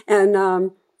something,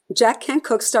 and Jack Kent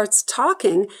Cooke starts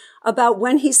talking about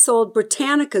when he sold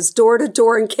Britannicas door to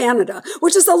door in Canada,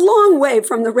 which is a long way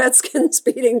from the Redskins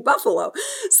beating Buffalo.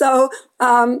 So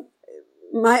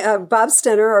my Bob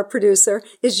Stenner, our producer,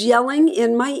 is yelling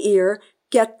in my ear,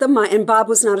 get the mic, and Bob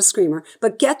was not a screamer,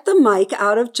 but get the mic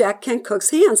out of Jack Kent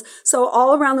Cooke's hands. So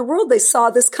all around the world, they saw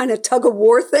this kind of tug of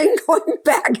war thing going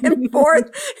back and forth.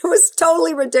 It was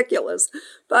totally ridiculous.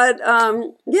 But I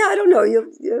don't know.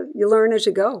 You learn as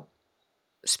you go.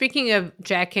 Speaking of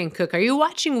Jack Kent Cooke, are you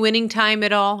watching Winning Time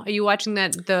at all? Are you watching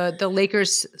that the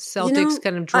Lakers Celtics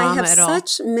kind of drama at all? I have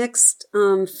such mixed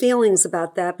feelings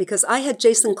about that because I had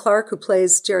Jason Clark, who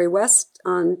plays Jerry West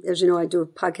on, as you know, I do a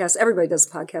podcast. Everybody does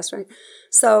a podcast, right?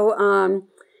 So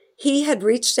he had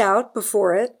reached out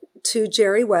before it to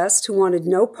Jerry West, who wanted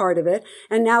no part of it.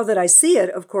 And now that I see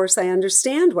it, of course, I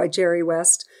understand why Jerry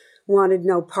West wanted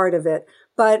no part of it.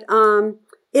 But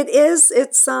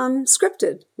it's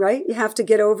scripted, right? You have to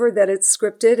get over that it's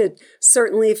scripted. It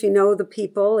certainly, if you know the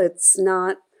people, it's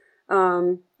not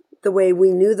the way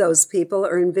we knew those people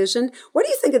or envisioned. What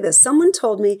do you think of this? Someone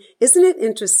told me, isn't it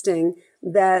interesting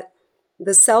that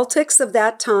the Celtics of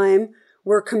that time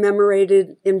were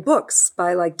commemorated in books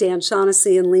by like Dan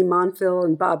Shaughnessy and Lee Montville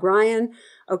and Bob Ryan?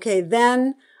 Okay,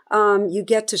 then you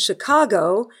get to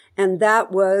Chicago, and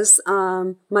that was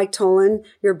Mike Tollin,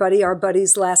 our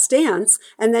buddy's Last Dance.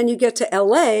 And then you get to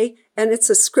L.A., and it's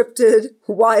a scripted,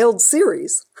 wild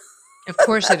series. Of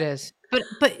course it is.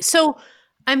 But so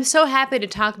I'm so happy to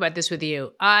talk about this with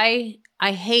you. I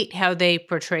hate how they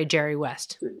portray Jerry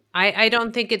West. I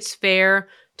don't think it's fair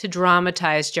to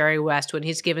dramatize Jerry West when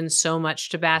he's given so much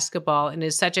to basketball and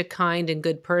is such a kind and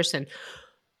good person.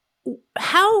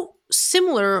 How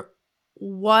similar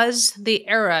was the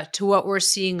era to what we're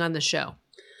seeing on the show?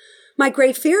 My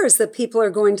great fear is that people are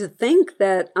going to think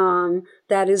that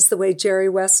that is the way Jerry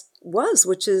West was,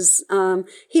 which is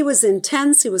he was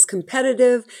intense, he was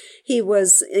competitive, he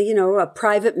was, a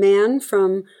private man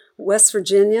from West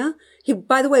Virginia. He,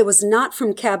 by the way, was not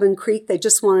from Cabin Creek. They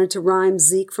just wanted to rhyme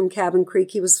Zeke from Cabin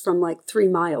Creek. He was from like 3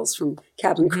 miles from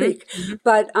Cabin Creek. Mm-hmm.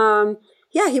 But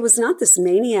he was not this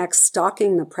maniac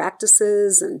stalking the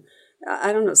practices, and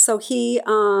I don't know. So he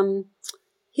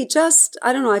just,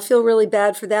 I don't know, I feel really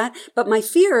bad for that. But my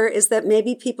fear is that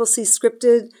maybe people see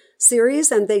scripted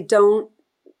series and they don't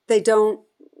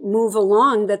move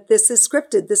along that this is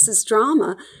scripted, this is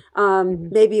drama.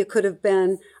 Maybe it could have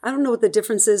been, I don't know what the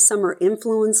difference is. Some are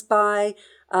influenced by,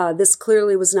 this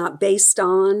clearly was not based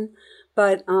on.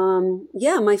 But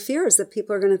my fear is that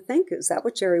people are going to think, is that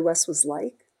what Jerry West was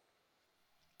like?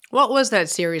 What was that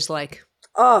series like?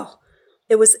 Oh,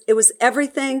 it was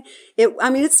everything.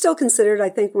 It's still considered, I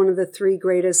think, one of the 3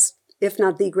 greatest, if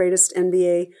not the greatest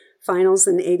NBA finals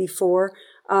in '84.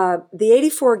 The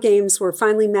 84 games were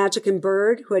finally Magic and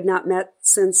Bird, who had not met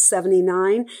since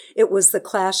 '79. It was the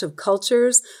clash of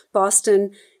cultures.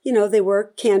 Boston, they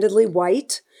were candidly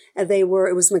white. And it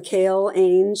was McHale,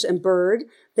 Ainge, and Bird.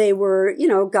 They were,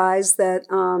 guys that,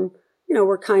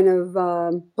 were kind of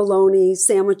bologna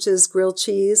sandwiches, grilled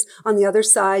cheese. On the other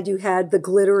side, you had the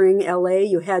glittering LA.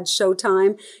 You had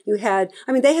Showtime.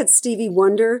 They had Stevie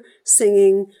Wonder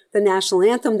singing the national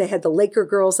anthem. They had the Laker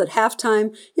girls at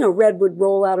halftime. Red would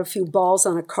roll out a few balls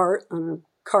on a cart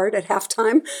at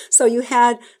halftime. So you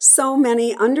had so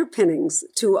many underpinnings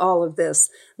to all of this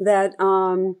that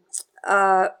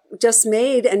just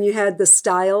made, and you had the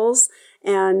styles,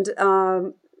 and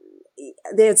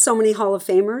they had so many Hall of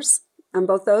Famers on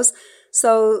both those.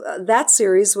 So that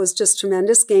series was just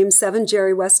tremendous. Game 7,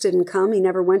 Jerry West didn't come. He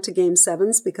never went to Game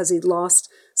 7s because he'd lost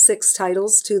 6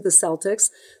 titles to the Celtics.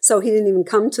 So he didn't even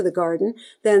come to the Garden.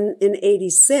 Then in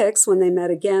 86, when they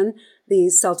met again, the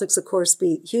Celtics, of course,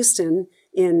 beat Houston.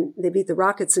 They beat the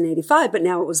Rockets in 85, but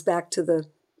now it was back to the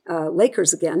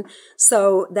Lakers again.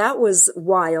 So that was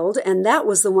wild. And that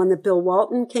was the one that Bill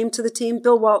Walton came to the team.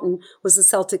 Bill Walton was the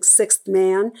Celtics' 6th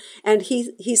man. And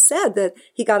he said that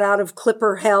he got out of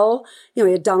Clipper hell. He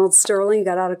had Donald Sterling,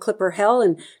 got out of Clipper hell,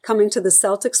 and coming to the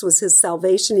Celtics was his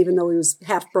salvation, even though he was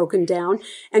half broken down.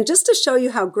 And just to show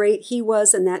you how great he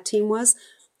was and that team was,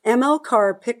 M.L.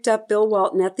 Carr picked up Bill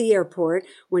Walton at the airport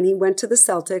when he went to the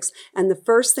Celtics, and the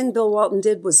first thing Bill Walton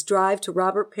did was drive to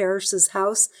Robert Parrish's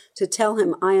house to tell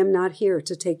him, I am not here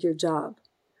to take your job.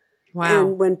 Wow.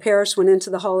 And when Parrish went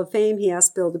into the Hall of Fame, he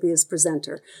asked Bill to be his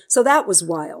presenter. So that was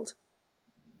wild.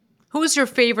 Who was your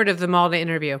favorite of them all to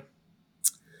interview?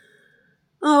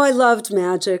 Oh, I loved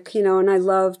Magic, and I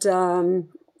loved...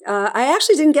 I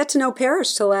actually didn't get to know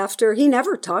Parrish till after. He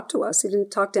never talked to us. He didn't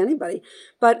talk to anybody.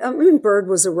 But Bird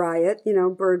was a riot.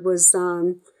 Bird was.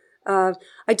 I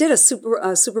did a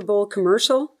Super Bowl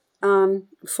commercial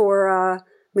for.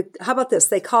 How about this?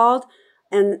 They called,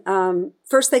 and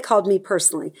first they called me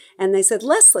personally, and they said,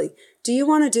 "Lesley, do you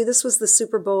want to do this?" Was the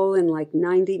Super Bowl in like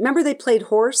 '90? Remember they played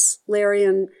horse, Larry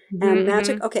and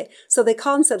Magic. Okay, so they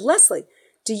called and said, "Lesley,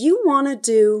 do you want to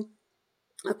do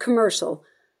a commercial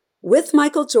with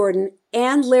Michael Jordan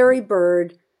and Larry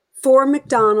Bird for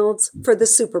McDonald's for the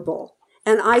Super Bowl?"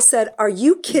 And I said, "Are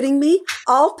you kidding me?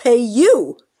 I'll pay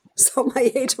you." So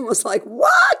my agent was like,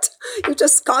 "What? You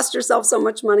just cost yourself so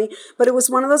much money." But it was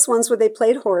one of those ones where they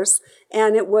played horse,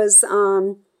 and it was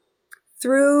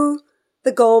through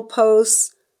the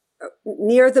goalposts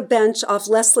near the bench off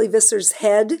Lesley Visser's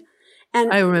head.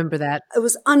 And I remember that. It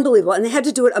was unbelievable. And they had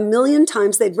to do it 1,000,000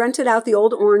 times. They'd rented out the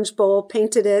old Orange Bowl,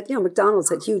 painted it. McDonald's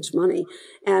had huge money.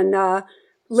 And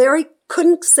Larry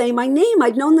couldn't say my name.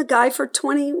 I'd known the guy for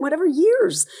 20 whatever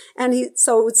years. And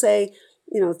so it would say,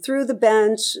 through the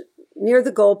bench, near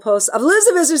the goalpost, of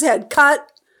Lesley Visser's head, cut.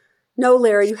 No,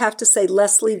 Larry, you have to say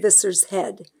Lesley Visser's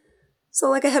head. So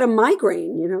like I had a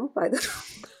migraine, by the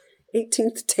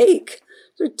 18th take.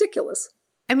 It's ridiculous.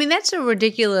 That's a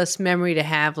ridiculous memory to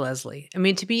have, Lesley.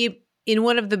 To be in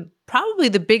one of probably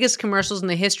the biggest commercials in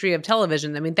the history of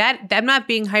television. That I'm not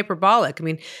being hyperbolic.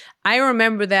 I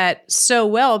remember that so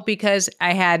well because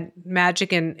I had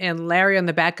Magic and Larry on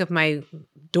the back of my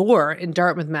door in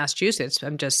Dartmouth, Massachusetts.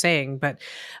 I'm just saying, but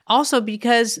also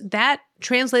because that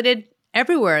translated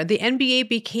everywhere. The NBA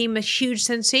became a huge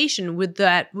sensation with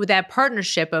that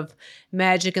partnership of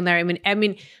Magic and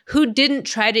Larry. Who didn't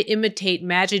try to imitate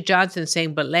Magic Johnson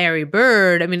saying, "But Larry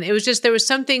Bird"? It was just, there was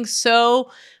something so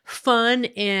fun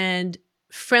and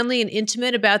friendly and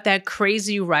intimate about that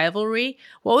crazy rivalry.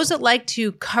 What was it like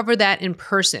to cover that in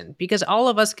person? Because all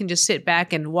of us can just sit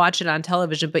back and watch it on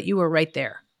television, but you were right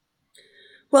there.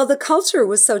 Well, the culture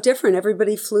was so different.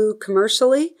 Everybody flew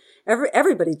commercially.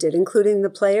 Everybody did, including the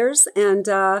players. And,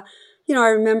 I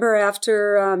remember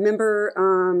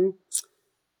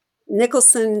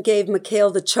Nicholson gave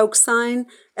McHale the choke sign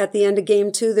at the end of game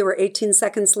 2. There were 18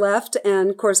 seconds left. And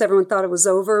of course, everyone thought it was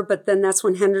over. But then that's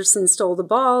when Henderson stole the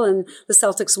ball and the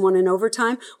Celtics won in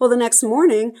overtime. Well, the next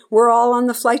morning, we're all on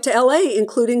the flight to LA,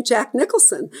 including Jack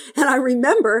Nicholson. And I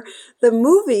remember the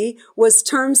movie was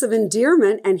Terms of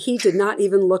Endearment, and he did not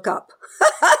even look up.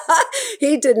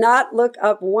 He did not look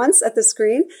up once at the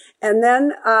screen. And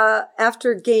then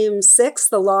after game 6,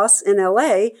 the loss in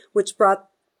LA, which brought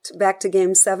back to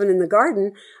game 7 in the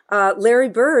Garden, Larry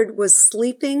Bird was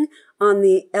sleeping on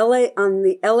the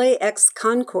LAX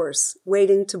concourse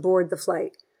waiting to board the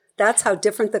flight. That's how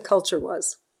different the culture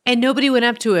was. And nobody went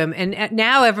up to him. And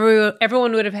now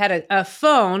everyone would have had a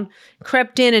phone,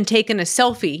 crept in and taken a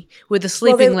selfie with the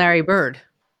sleeping Larry Bird.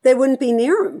 They wouldn't be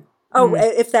near him. Oh,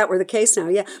 if that were the case now,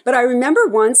 yeah. But I remember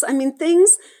once,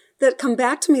 things that come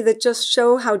back to me that just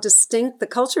show how distinct the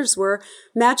cultures were.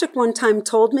 Magic one time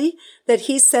told me that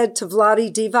he said to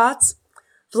Vlade Divac,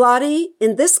 "Vlade,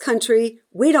 in this country,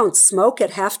 we don't smoke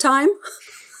at halftime."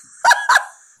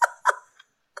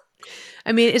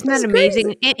 I mean, isn't that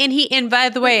amazing? And by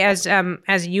the way,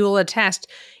 as you will attest,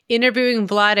 interviewing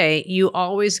Vlade, you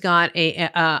always got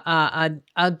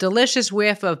a delicious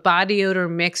whiff of body odor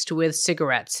mixed with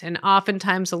cigarettes, and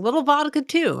oftentimes a little vodka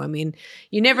too. I mean,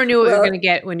 you never knew what you were going to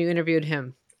get when you interviewed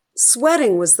him.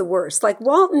 Sweating was the worst. Like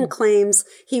Walton claims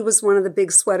he was one of the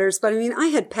big sweaters, but I mean, I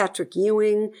had Patrick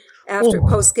Ewing after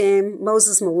post game,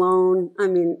 Moses Malone. I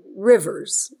mean,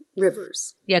 Rivers.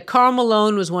 Yeah, Karl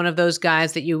Malone was one of those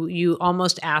guys that you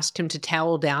almost asked him to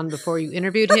towel down before you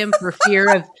interviewed him for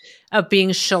fear of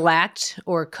being shellacked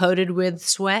or coated with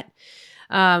sweat.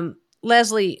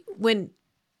 Lesley,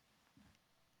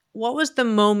 what was the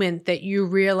moment that you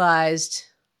realized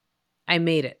I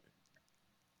made it?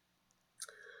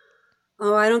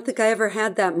 Oh, I don't think I ever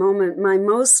had that moment. My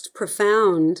most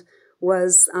profound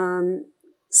was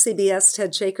CBS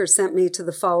Ted Shaker sent me to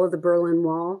the fall of the Berlin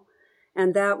Wall.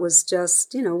 And that was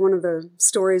just, one of the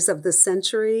stories of the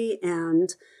century.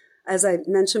 And as I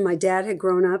mentioned, my dad had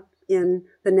grown up in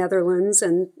the Netherlands,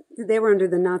 and they were under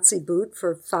the Nazi boot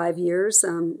for 5 years.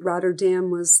 Rotterdam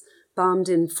was bombed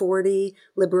in 40,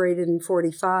 liberated in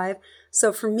 45.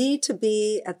 So for me to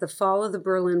be at the fall of the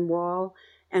Berlin Wall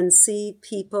and see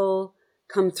people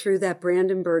come through that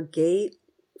Brandenburg Gate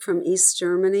from East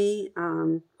Germany,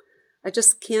 I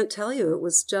just can't tell you. It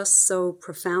was just so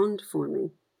profound for me.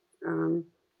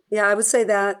 I would say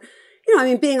that,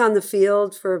 being on the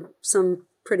field for some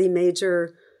pretty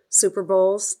major Super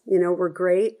Bowls, were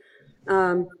great.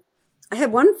 I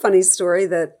had one funny story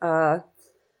that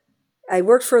I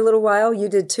worked for a little while. You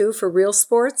did too, for Real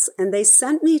Sports. And they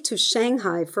sent me to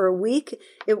Shanghai for a week.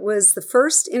 It was the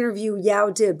first interview Yao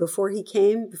did before he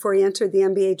entered the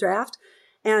NBA draft.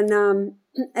 And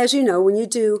as you know, when you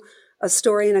do a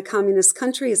story in a communist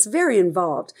country, it's very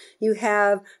involved. You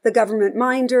have the government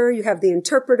minder, you have the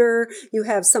interpreter, you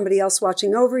have somebody else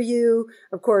watching over you.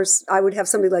 Of course, I would have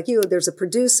somebody like you. There's a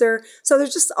producer. So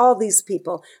there's just all these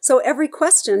people. So every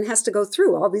question has to go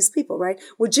through all these people, right?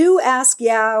 Would you ask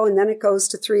Yao? And then it goes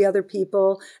to 3 other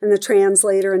people and the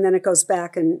translator, and then it goes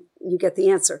back and you get the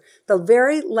answer. The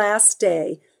very last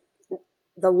day,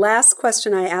 the last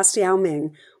question I asked Yao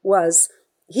Ming was,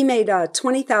 he made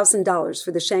 $20,000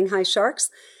 for the Shanghai Sharks.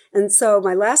 And so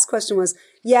my last question was,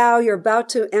 Yao, you're about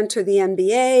to enter the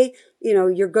NBA.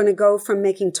 You're going to go from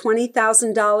making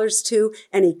 $20,000 to,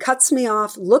 and he cuts me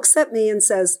off, looks at me and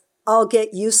says, I'll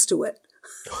get used to it.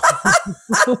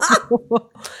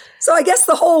 So I guess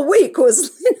the whole week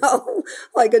was,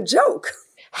 like a joke.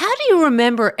 How do you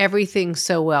remember everything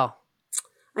so well?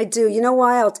 I do. You know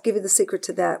why? I'll give you the secret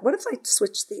to that. What if I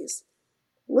switch these?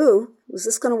 Lou, is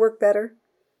this going to work better?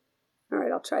 All right,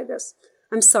 I'll try this.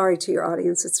 I'm sorry to your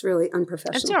audience. It's really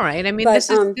unprofessional. It's all right. I mean, this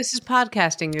is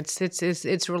podcasting.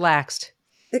 It's relaxed.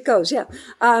 It goes, yeah.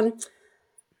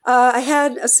 I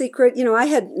had a secret. I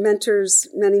had mentors,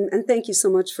 many, and thank you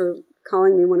so much for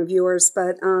calling me one of yours.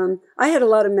 But I had a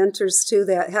lot of mentors too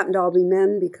that happened to all be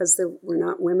men because they were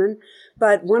not women.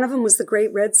 But one of them was the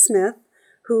great Red Smith,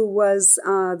 who was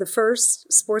the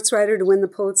first sports writer to win the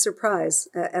Pulitzer Prize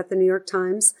at the New York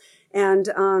Times. And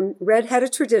Red had a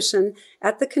tradition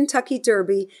at the Kentucky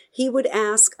Derby. He would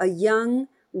ask a young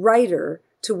writer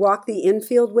to walk the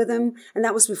infield with him. And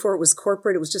that was before it was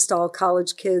corporate. It was just all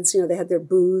college kids. They had their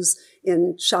booze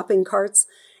in shopping carts.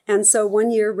 And so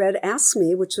one year Red asked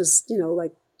me, which was,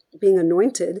 like being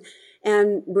anointed.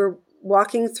 And we're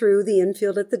walking through the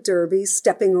infield at the Derby,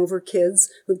 stepping over kids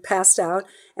who'd passed out.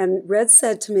 And Red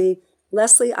said to me,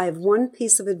 Lesley, I have one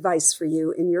piece of advice for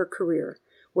you in your career.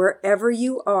 Wherever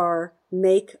you are,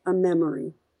 make a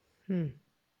memory. And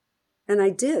I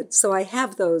did. So I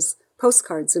have those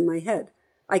postcards in my head.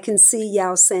 I can see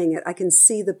Yao saying it. I can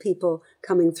see the people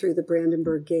coming through the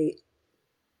Brandenburg Gate.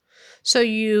 So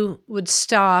you would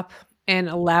stop and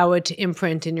allow it to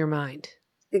imprint in your mind.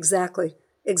 Exactly.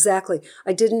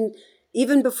 I didn't,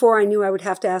 even before I knew I would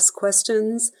have to ask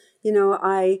questions,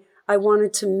 I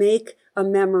wanted to make a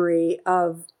memory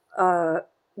of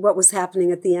what was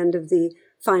happening at the end of the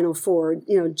Final Four,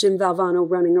 Jim Valvano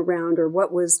running around, or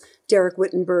what was Derek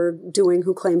Whittenburg doing,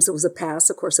 who claims it was a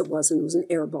pass. Of course it wasn't, it was an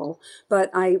air ball.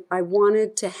 But I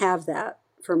wanted to have that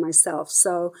for myself.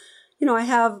 So, I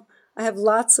have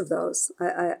lots of those.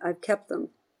 I've kept them.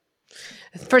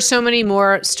 For so many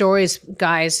more stories,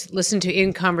 guys, listen to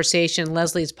In Conversation,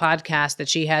 Lesley's podcast that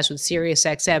she has with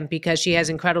SiriusXM, because she has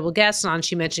incredible guests on.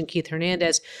 She mentioned Keith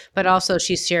Hernandez, but also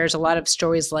she shares a lot of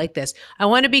stories like this. I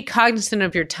want to be cognizant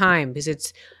of your time because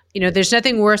it's, there's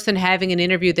nothing worse than having an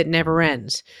interview that never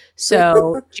ends.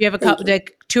 So do you have a couple,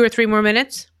 like 2 or 3 more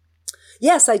minutes?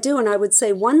 Yes, I do. And I would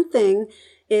say one thing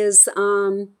is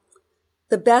the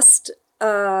best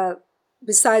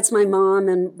besides my mom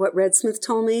and what Red Smith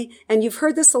told me, and you've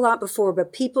heard this a lot before,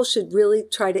 but people should really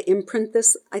try to imprint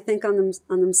this, I think, on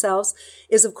themselves,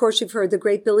 is, of course, you've heard the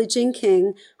great Billie Jean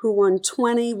King, who won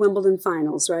 20 Wimbledon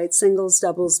finals, right? Singles,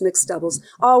 doubles, mixed doubles,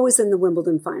 always in the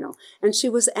Wimbledon final. And she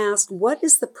was asked, what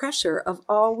is the pressure of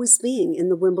always being in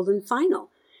the Wimbledon final?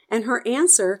 And her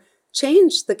answer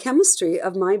changed the chemistry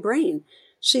of my brain.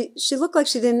 She looked like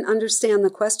she didn't understand the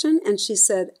question, and she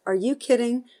said, "Are you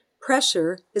kidding?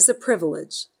 Pressure is a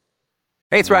privilege."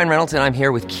 Hey, it's Ryan Reynolds, and I'm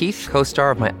here with Keith, co-star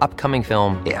of my upcoming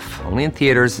film, If, only in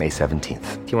theaters May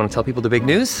 17th. Do you want to tell people the big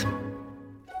news?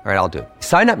 All right, I'll do it.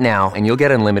 Sign up now and you'll get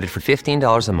unlimited for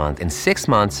 $15 a month and 6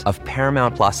 months of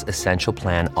Paramount Plus Essential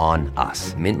Plan on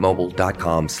us.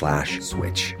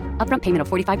 MintMobile.com/switch. Upfront payment of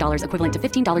 $45 equivalent to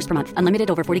 $15 per month. Unlimited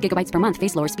over 40 gigabytes per month.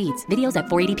 Face lower speeds. Videos at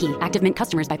 480p. Active Mint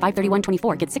customers by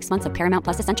 531.24 get 6 months of Paramount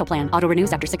Plus Essential Plan. Auto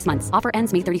renews after 6 months. Offer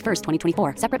ends May 31st,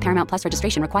 2024. Separate Paramount Plus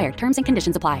registration required. Terms and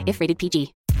conditions apply if rated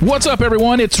PG. What's up,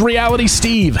 everyone? It's Reality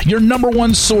Steve, your number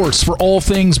one source for all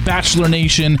things Bachelor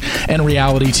Nation and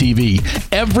reality TV.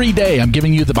 Every day, I'm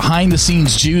giving you the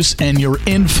behind-the-scenes juice and your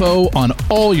info on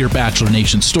all your Bachelor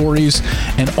Nation stories,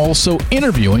 and also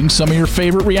interviewing some of your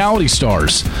favorite reality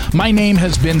stars. My name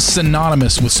has been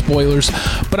synonymous with spoilers,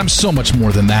 but I'm so much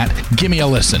more than that. Give me a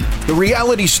listen. The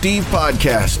Reality Steve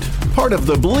Podcast, part of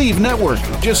the Believe Network.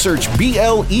 Just search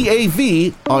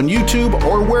BLEAV on YouTube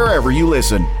or wherever you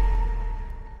listen.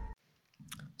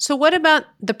 So what about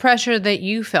the pressure that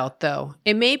you felt, though?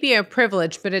 It may be a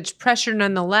privilege, but it's pressure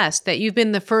nonetheless that you've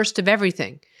been the first of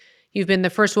everything. You've been the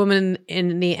first woman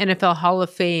in the NFL Hall of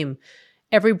Fame,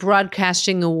 every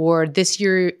broadcasting award. This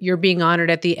year, you're being honored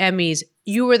at the Emmys.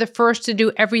 You were the first to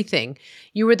do everything.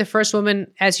 You were the first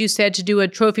woman, as you said, to do a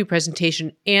trophy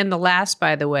presentation, and the last,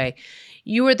 by the way.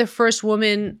 You were the first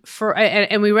woman for,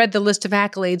 and we read the list of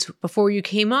accolades before you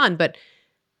came on, but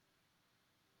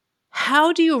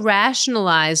how do you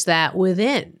rationalize that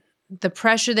within the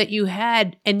pressure that you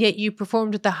had, and yet you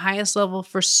performed at the highest level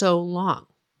for so long?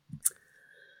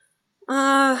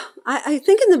 I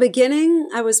think in the beginning,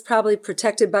 I was probably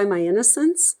protected by my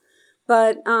innocence.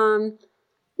 But, then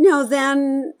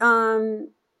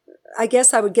I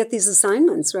guess I would get these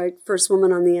assignments, right? First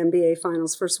woman on the NBA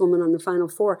Finals, first woman on the Final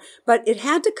Four. But it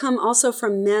had to come also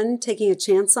from men taking a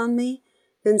chance on me.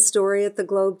 Vince Story at the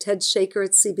Globe, Ted Shaker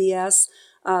at CBS,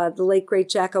 the late, great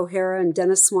Jack O'Hara and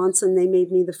Dennis Swanson. They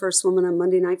made me the first woman on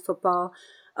Monday Night Football.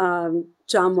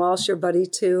 John Walsh, your buddy,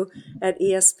 too, at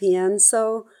ESPN.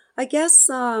 So I guess,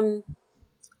 it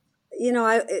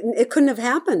couldn't have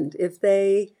happened if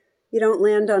you don't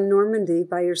land on Normandy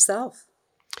by yourself.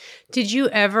 Did you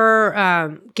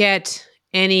ever get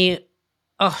any,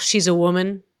 "Oh, she's a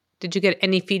woman"? Did you get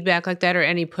any feedback like that or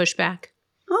any pushback?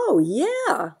 Oh,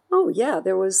 yeah.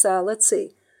 There was, let's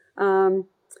see.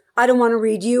 I Don't Want to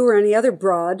Read You or any other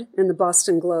broad in the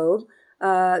Boston Globe.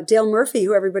 Dale Murphy,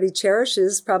 who everybody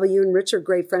cherishes, probably you and Rich are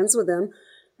great friends with him.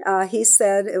 He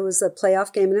said it was a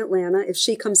playoff game in Atlanta. If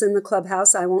she comes in the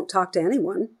clubhouse, I won't talk to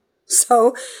anyone.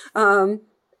 So, you're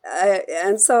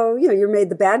made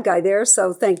the bad guy there.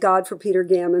 So thank God for Peter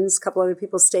Gammons. A couple other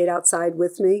people stayed outside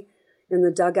with me in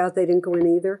the dugout. They didn't go in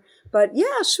either. But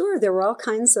yeah, sure, there were all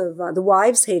kinds of, the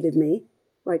wives hated me.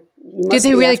 Like, did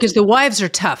they really? Because the wives are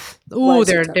tough. Ooh,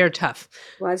 they're tough.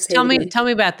 Wives tell me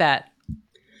about that.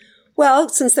 Well,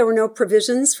 since there were no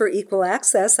provisions for equal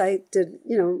access, I did,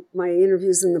 my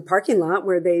interviews in the parking lot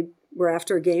where they were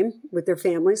after a game with their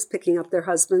families, picking up their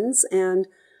husbands. And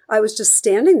I was just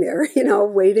standing there,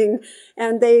 waiting.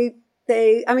 And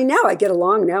now I get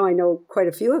along. Now I know quite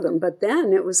a few of them. But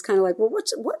then it was kind of like, well,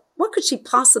 what could she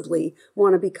possibly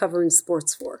want to be covering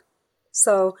sports for?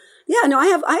 So, yeah, no, I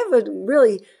have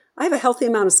a healthy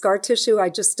amount of scar tissue. I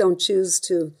just don't choose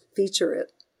to feature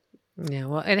it. Yeah,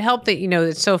 well, it helped that,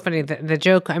 it's so funny. The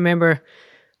joke, I'm trying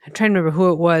to remember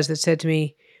who it was that said to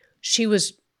me, she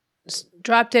was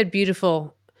drop dead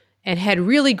beautiful and had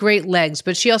really great legs,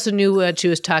 but she also knew what she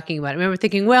was talking about. I remember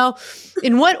thinking, well,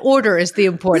 in what order is the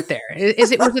import there?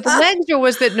 Was it the legs or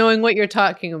was it knowing what you're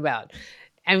talking about?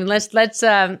 I mean,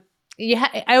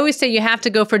 I always say you have to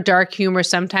go for dark humor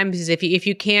sometimes, because if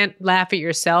you can't laugh at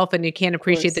yourself and you can't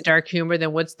appreciate the dark humor,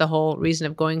 then what's the whole reason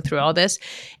of going through all this?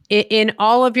 In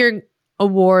all of your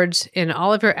awards, in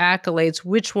all of your accolades,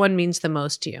 which one means the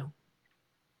most to you?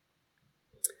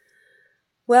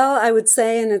 Well, I would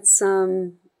say, and it's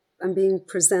I'm being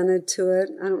presented to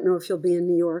it. I don't know if you'll be in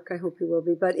New York. I hope you will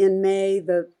be. But in May,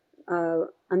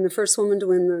 I'm the first woman to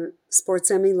win the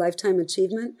Sports Emmy Lifetime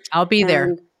Achievement. I'll be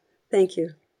there. Thank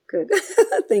you. Good.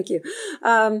 Thank you.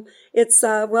 It's,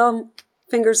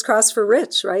 fingers crossed for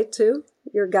Rich, right, too?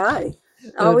 Your guy.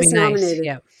 Always nice. nominated.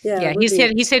 Yeah. Yeah.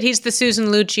 He said he's the Susan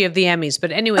Lucci of the Emmys.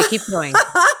 But anyway, keep going.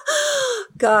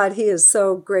 God, he is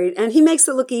so great. And he makes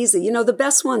it look easy. The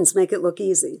best ones make it look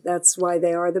easy. That's why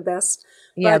they are the best.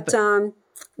 Yeah, but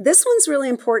this one's really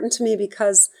important to me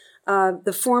because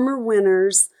the former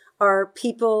winners are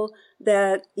people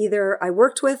that either I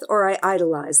worked with or I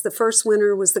idolized. The first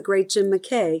winner was the great Jim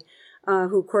McKay,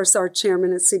 who, of course, our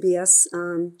chairman at CBS,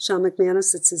 Sean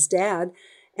McManus, it's his dad.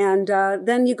 And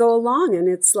then you go along and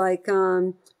it's like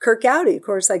Kirk Gowdy. Of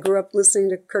course, I grew up listening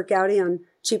to Kirk Gowdy on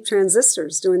cheap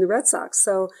transistors doing the Red Sox.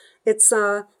 So it's,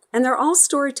 and they're all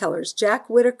storytellers. Jack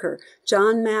Whitaker,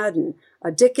 John Madden,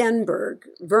 Dick Enberg,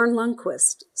 Vern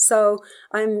Lundquist. So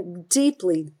I'm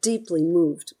deeply, deeply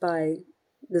moved by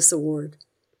this award.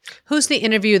 Who's the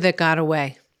interview that got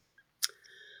away?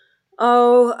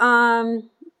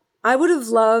 I would have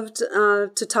loved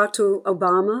to talk to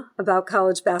Obama about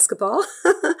college basketball.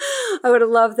 I would have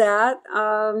loved that.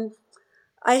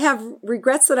 I have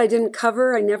regrets that I didn't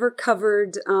cover. I never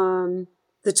covered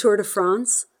the Tour de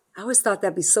France. I always thought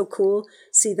that'd be so cool,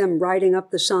 see them riding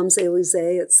up the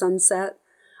Champs-Élysées at sunset.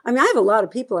 I mean, I have a lot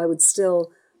of people I would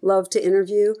still love to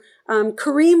interview.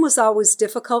 Kareem was always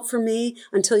difficult for me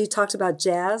until you talked about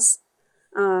jazz.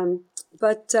 And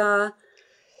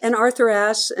Arthur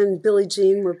Ashe and Billie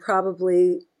Jean were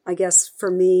probably, I guess, for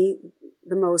me,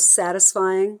 the most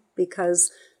satisfying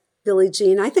because Billie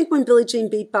Jean, I think when Billie Jean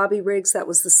beat Bobby Riggs, that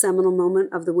was the seminal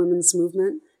moment of the women's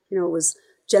movement. It was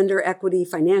gender equity,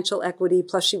 financial equity,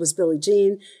 plus she was Billie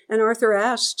Jean. And Arthur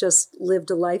Ashe just lived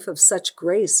a life of such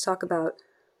grace. Talk about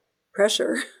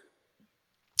pressure.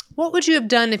 What would you have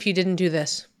done if you didn't do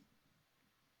this?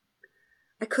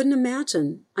 I couldn't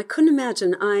imagine.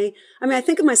 I mean, I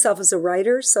think of myself as a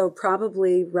writer, so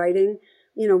probably writing,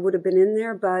 would have been in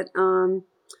there. But I'm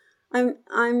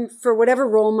for whatever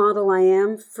role model I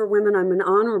am for women, I'm an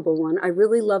honorable one. I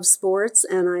really love sports,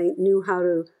 and I knew how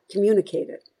to communicate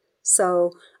it.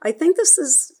 So I think this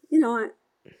is,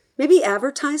 maybe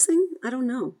advertising. I don't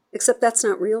know. Except that's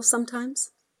not real sometimes.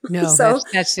 No, so,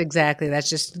 that's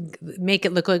just make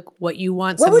it look like what you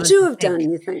want. What would you have done,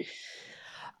 you think?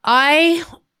 I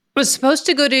was supposed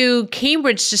to go to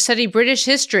Cambridge to study British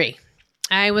history.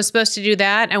 I was supposed to do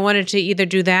that. I wanted to either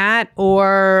do that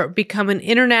or become an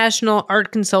international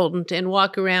art consultant and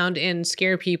walk around and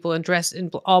scare people and dress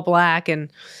in all black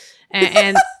and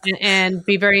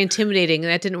be very intimidating.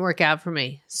 And that didn't work out for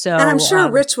me. So, and I'm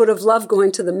sure Rich would have loved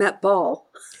going to the Met Ball.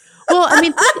 Well, I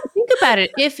mean, think about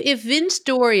it. If Vince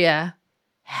Doria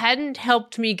hadn't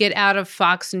helped me get out of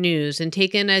Fox News and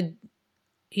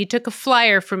he took a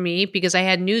flyer from me because I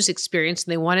had news experience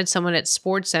and they wanted someone at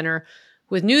SportsCenter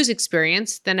with news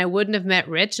experience, then I wouldn't have met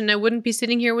Rich and I wouldn't be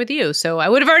sitting here with you. So I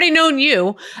would have already known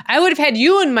you. I would have had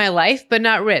you in my life, but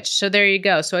not Rich. So there you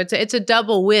go. So it's a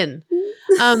double win.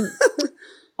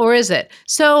 Or is it?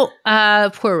 So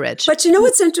poor Rich. But you know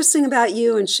what's interesting about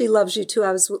you, and she loves you too.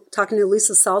 I was talking to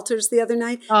Lisa Salters the other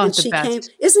night, and she came.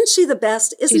 Isn't she the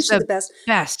best? Isn't she the best?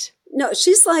 Best. No,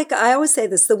 she's like, I always say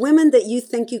this, the women that you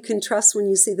think you can trust when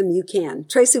you see them, you can.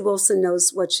 Tracy Wilson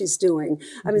knows what she's doing.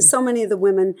 Mm-hmm. I mean, so many of the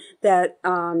women that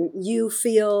you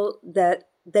feel that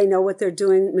they know what they're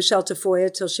doing. Michelle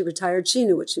Tafoya, till she retired, she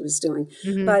knew what she was doing.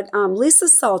 Mm-hmm. But Lisa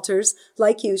Salters,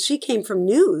 like you, she came from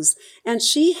news, and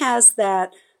she has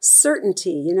that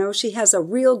certainty, she has a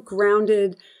real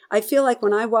grounded, I feel like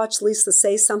when I watch Lisa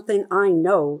say something, I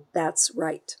know that's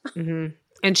right. Mm-hmm.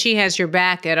 And she has your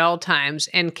back at all times.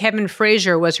 And Kevin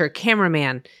Frazier was her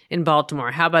cameraman in Baltimore.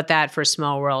 How about that for a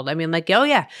small world? I mean, oh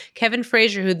yeah, Kevin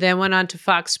Frazier, who then went on to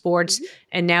Fox Sports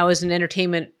and now is an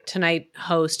Entertainment Tonight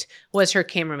host, was her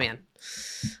cameraman.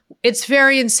 It's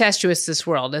very incestuous, this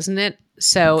world, isn't it?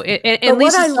 So, and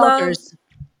Lisa Salters...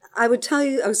 I would tell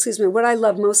you, what I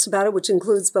love most about it, which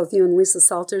includes both you and Lisa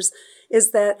Salters,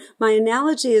 is that my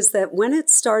analogy is that when it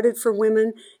started for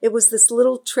women, it was this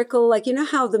little trickle, like,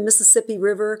 how the Mississippi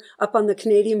River up on the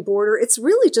Canadian border, it's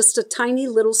really just a tiny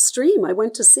little stream. I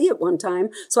went to see it one time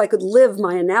so I could live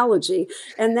my analogy.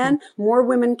 And then more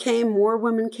women came.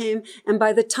 And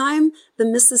by the time the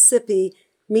Mississippi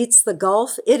meets the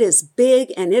Gulf, it is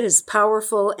big and it is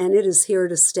powerful and it is here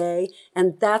to stay.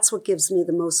 And that's what gives me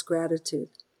the most gratitude.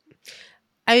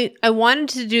 I wanted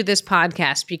to do this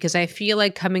podcast because I feel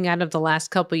like coming out of the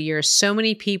last couple of years, so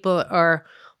many people are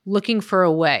looking for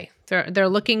a way. They're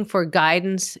looking for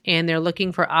guidance and they're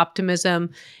looking for optimism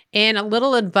and a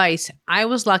little advice. I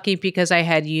was lucky because I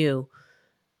had you.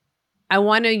 I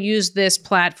want to use this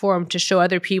platform to show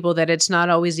other people that it's not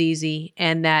always easy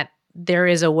and that there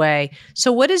is a way.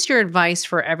 So what is your advice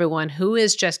for everyone who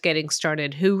is just getting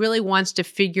started, who really wants to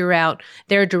figure out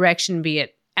their direction, be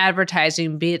it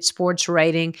advertising, be it sports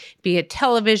writing, be it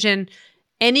television,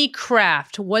 any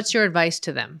craft, what's your advice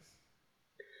to them?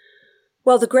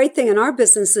 Well, the great thing in our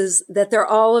business is that they're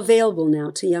all available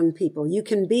now to young people. You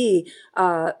can be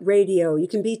radio, you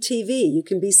can be TV, you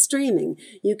can be streaming,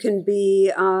 you can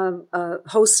be a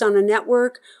host on a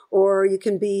network, or you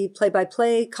can be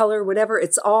play-by-play, color, whatever.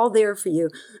 It's all there for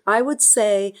you. I would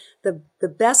say the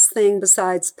best thing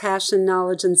besides passion,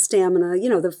 knowledge, and stamina,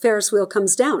 the Ferris wheel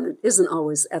comes down. It isn't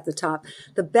always at the top.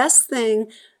 The best thing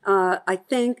I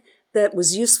think that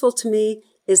was useful to me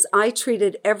is I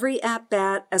treated every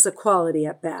at-bat as a quality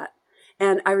at-bat.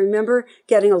 And I remember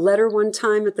getting a letter one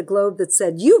time at the Globe that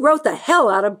said, "You wrote the hell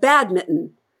out of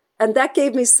badminton." And that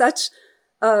gave me such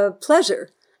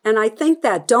pleasure. And I think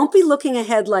that don't be looking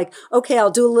ahead like, okay,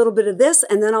 I'll do a little bit of this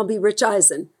and then I'll be Rich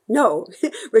Eisen. No,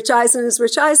 Rich Eisen is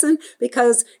Rich Eisen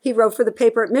because he wrote for the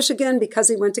paper at Michigan, because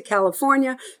he went to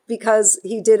California, because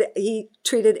he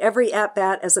treated every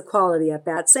at-bat as a quality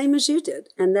at-bat, same as you did.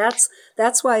 And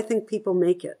that's why I think people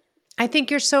make it. I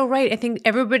think you're so right. I think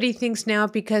everybody thinks now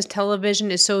because television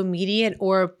is so immediate,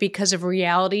 or because of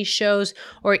reality shows,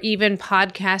 or even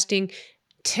podcasting,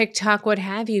 TikTok, what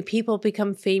have you, people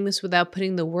become famous without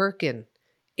putting the work in.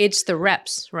 It's the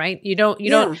reps, right? You don't,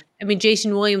 I mean,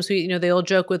 Jason Williams, the old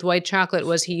joke with white chocolate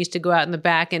was he used to go out in the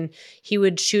back and he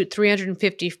would shoot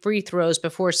 350 free throws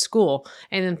before school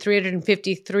and then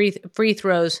 353 free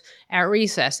throws at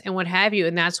recess and what have you.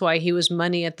 And that's why he was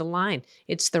money at the line.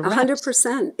 It's the reps.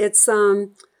 100%. It's,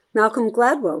 Malcolm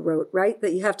Gladwell wrote, right,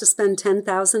 that you have to spend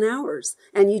 10,000 hours.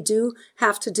 And you do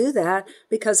have to do that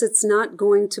because it's not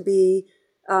going to be,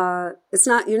 you're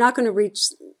not going to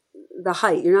reach the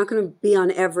height. You're not going to be on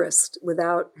Everest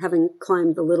without having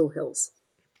climbed the little hills.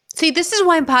 See, this is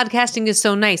why podcasting is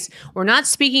so nice. We're not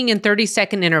speaking in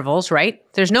 30-second intervals, right?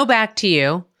 There's no back to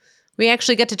you. We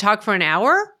actually get to talk for an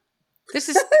hour. This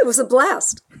is It was a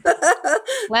blast.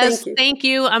 Les, thank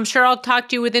you. I'm sure I'll talk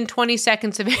to you within 20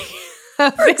 seconds of it.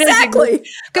 Exactly.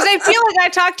 Because I feel like I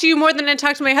talk to you more than I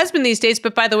talk to my husband these days.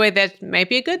 But by the way, that might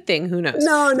be a good thing. Who knows?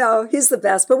 No, he's the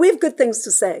best. But we have good things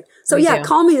to say. So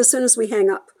call me as soon as we hang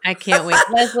up. I can't wait.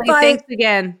 Lesley, thanks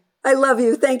again. I love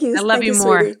you. Thank you. I love you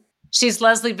more. Sweetie. She's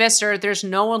Lesley Visser. There's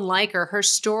no one like her. Her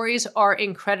stories are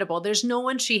incredible. There's no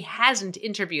one she hasn't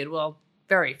interviewed. Well,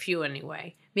 very few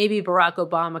anyway. Maybe Barack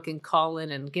Obama can call in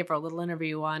and give her a little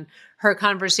interview on her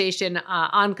conversation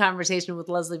with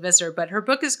Lesley Visser. But her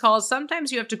book is called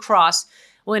Sometimes You Have to Cross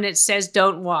When It Says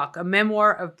Don't Walk, a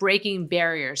memoir of breaking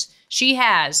barriers.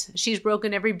 She's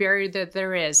broken every barrier that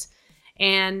there is.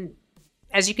 And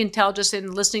as you can tell just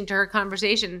in listening to her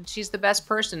conversation, she's the best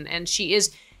person. And she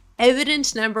is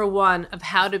evidence number one of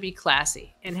how to be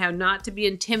classy and how not to be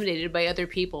intimidated by other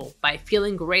people. By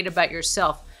feeling great about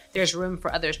yourself, there's room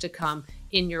for others to come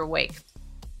in your wake.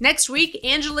 Next week,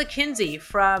 Angela Kinsey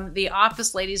from the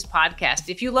Office Ladies podcast.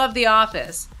 If you love The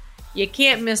Office, you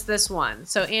can't miss this one.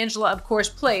 So Angela, of course,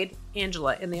 played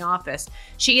Angela in The Office.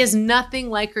 She is nothing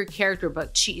like her character,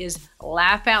 but she is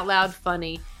laugh out loud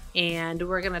funny. And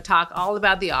we're going to talk all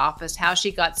about The Office, how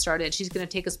she got started. She's going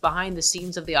to take us behind the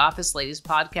scenes of the Office Ladies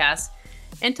podcast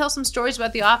and tell some stories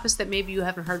about The Office that maybe you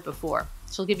haven't heard before.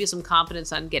 She'll give you some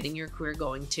confidence on getting your career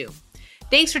going too.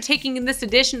 Thanks for taking in this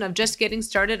edition of Just Getting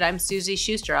Started. I'm Suzy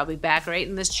Shuster. I'll be back right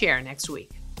in this chair next week.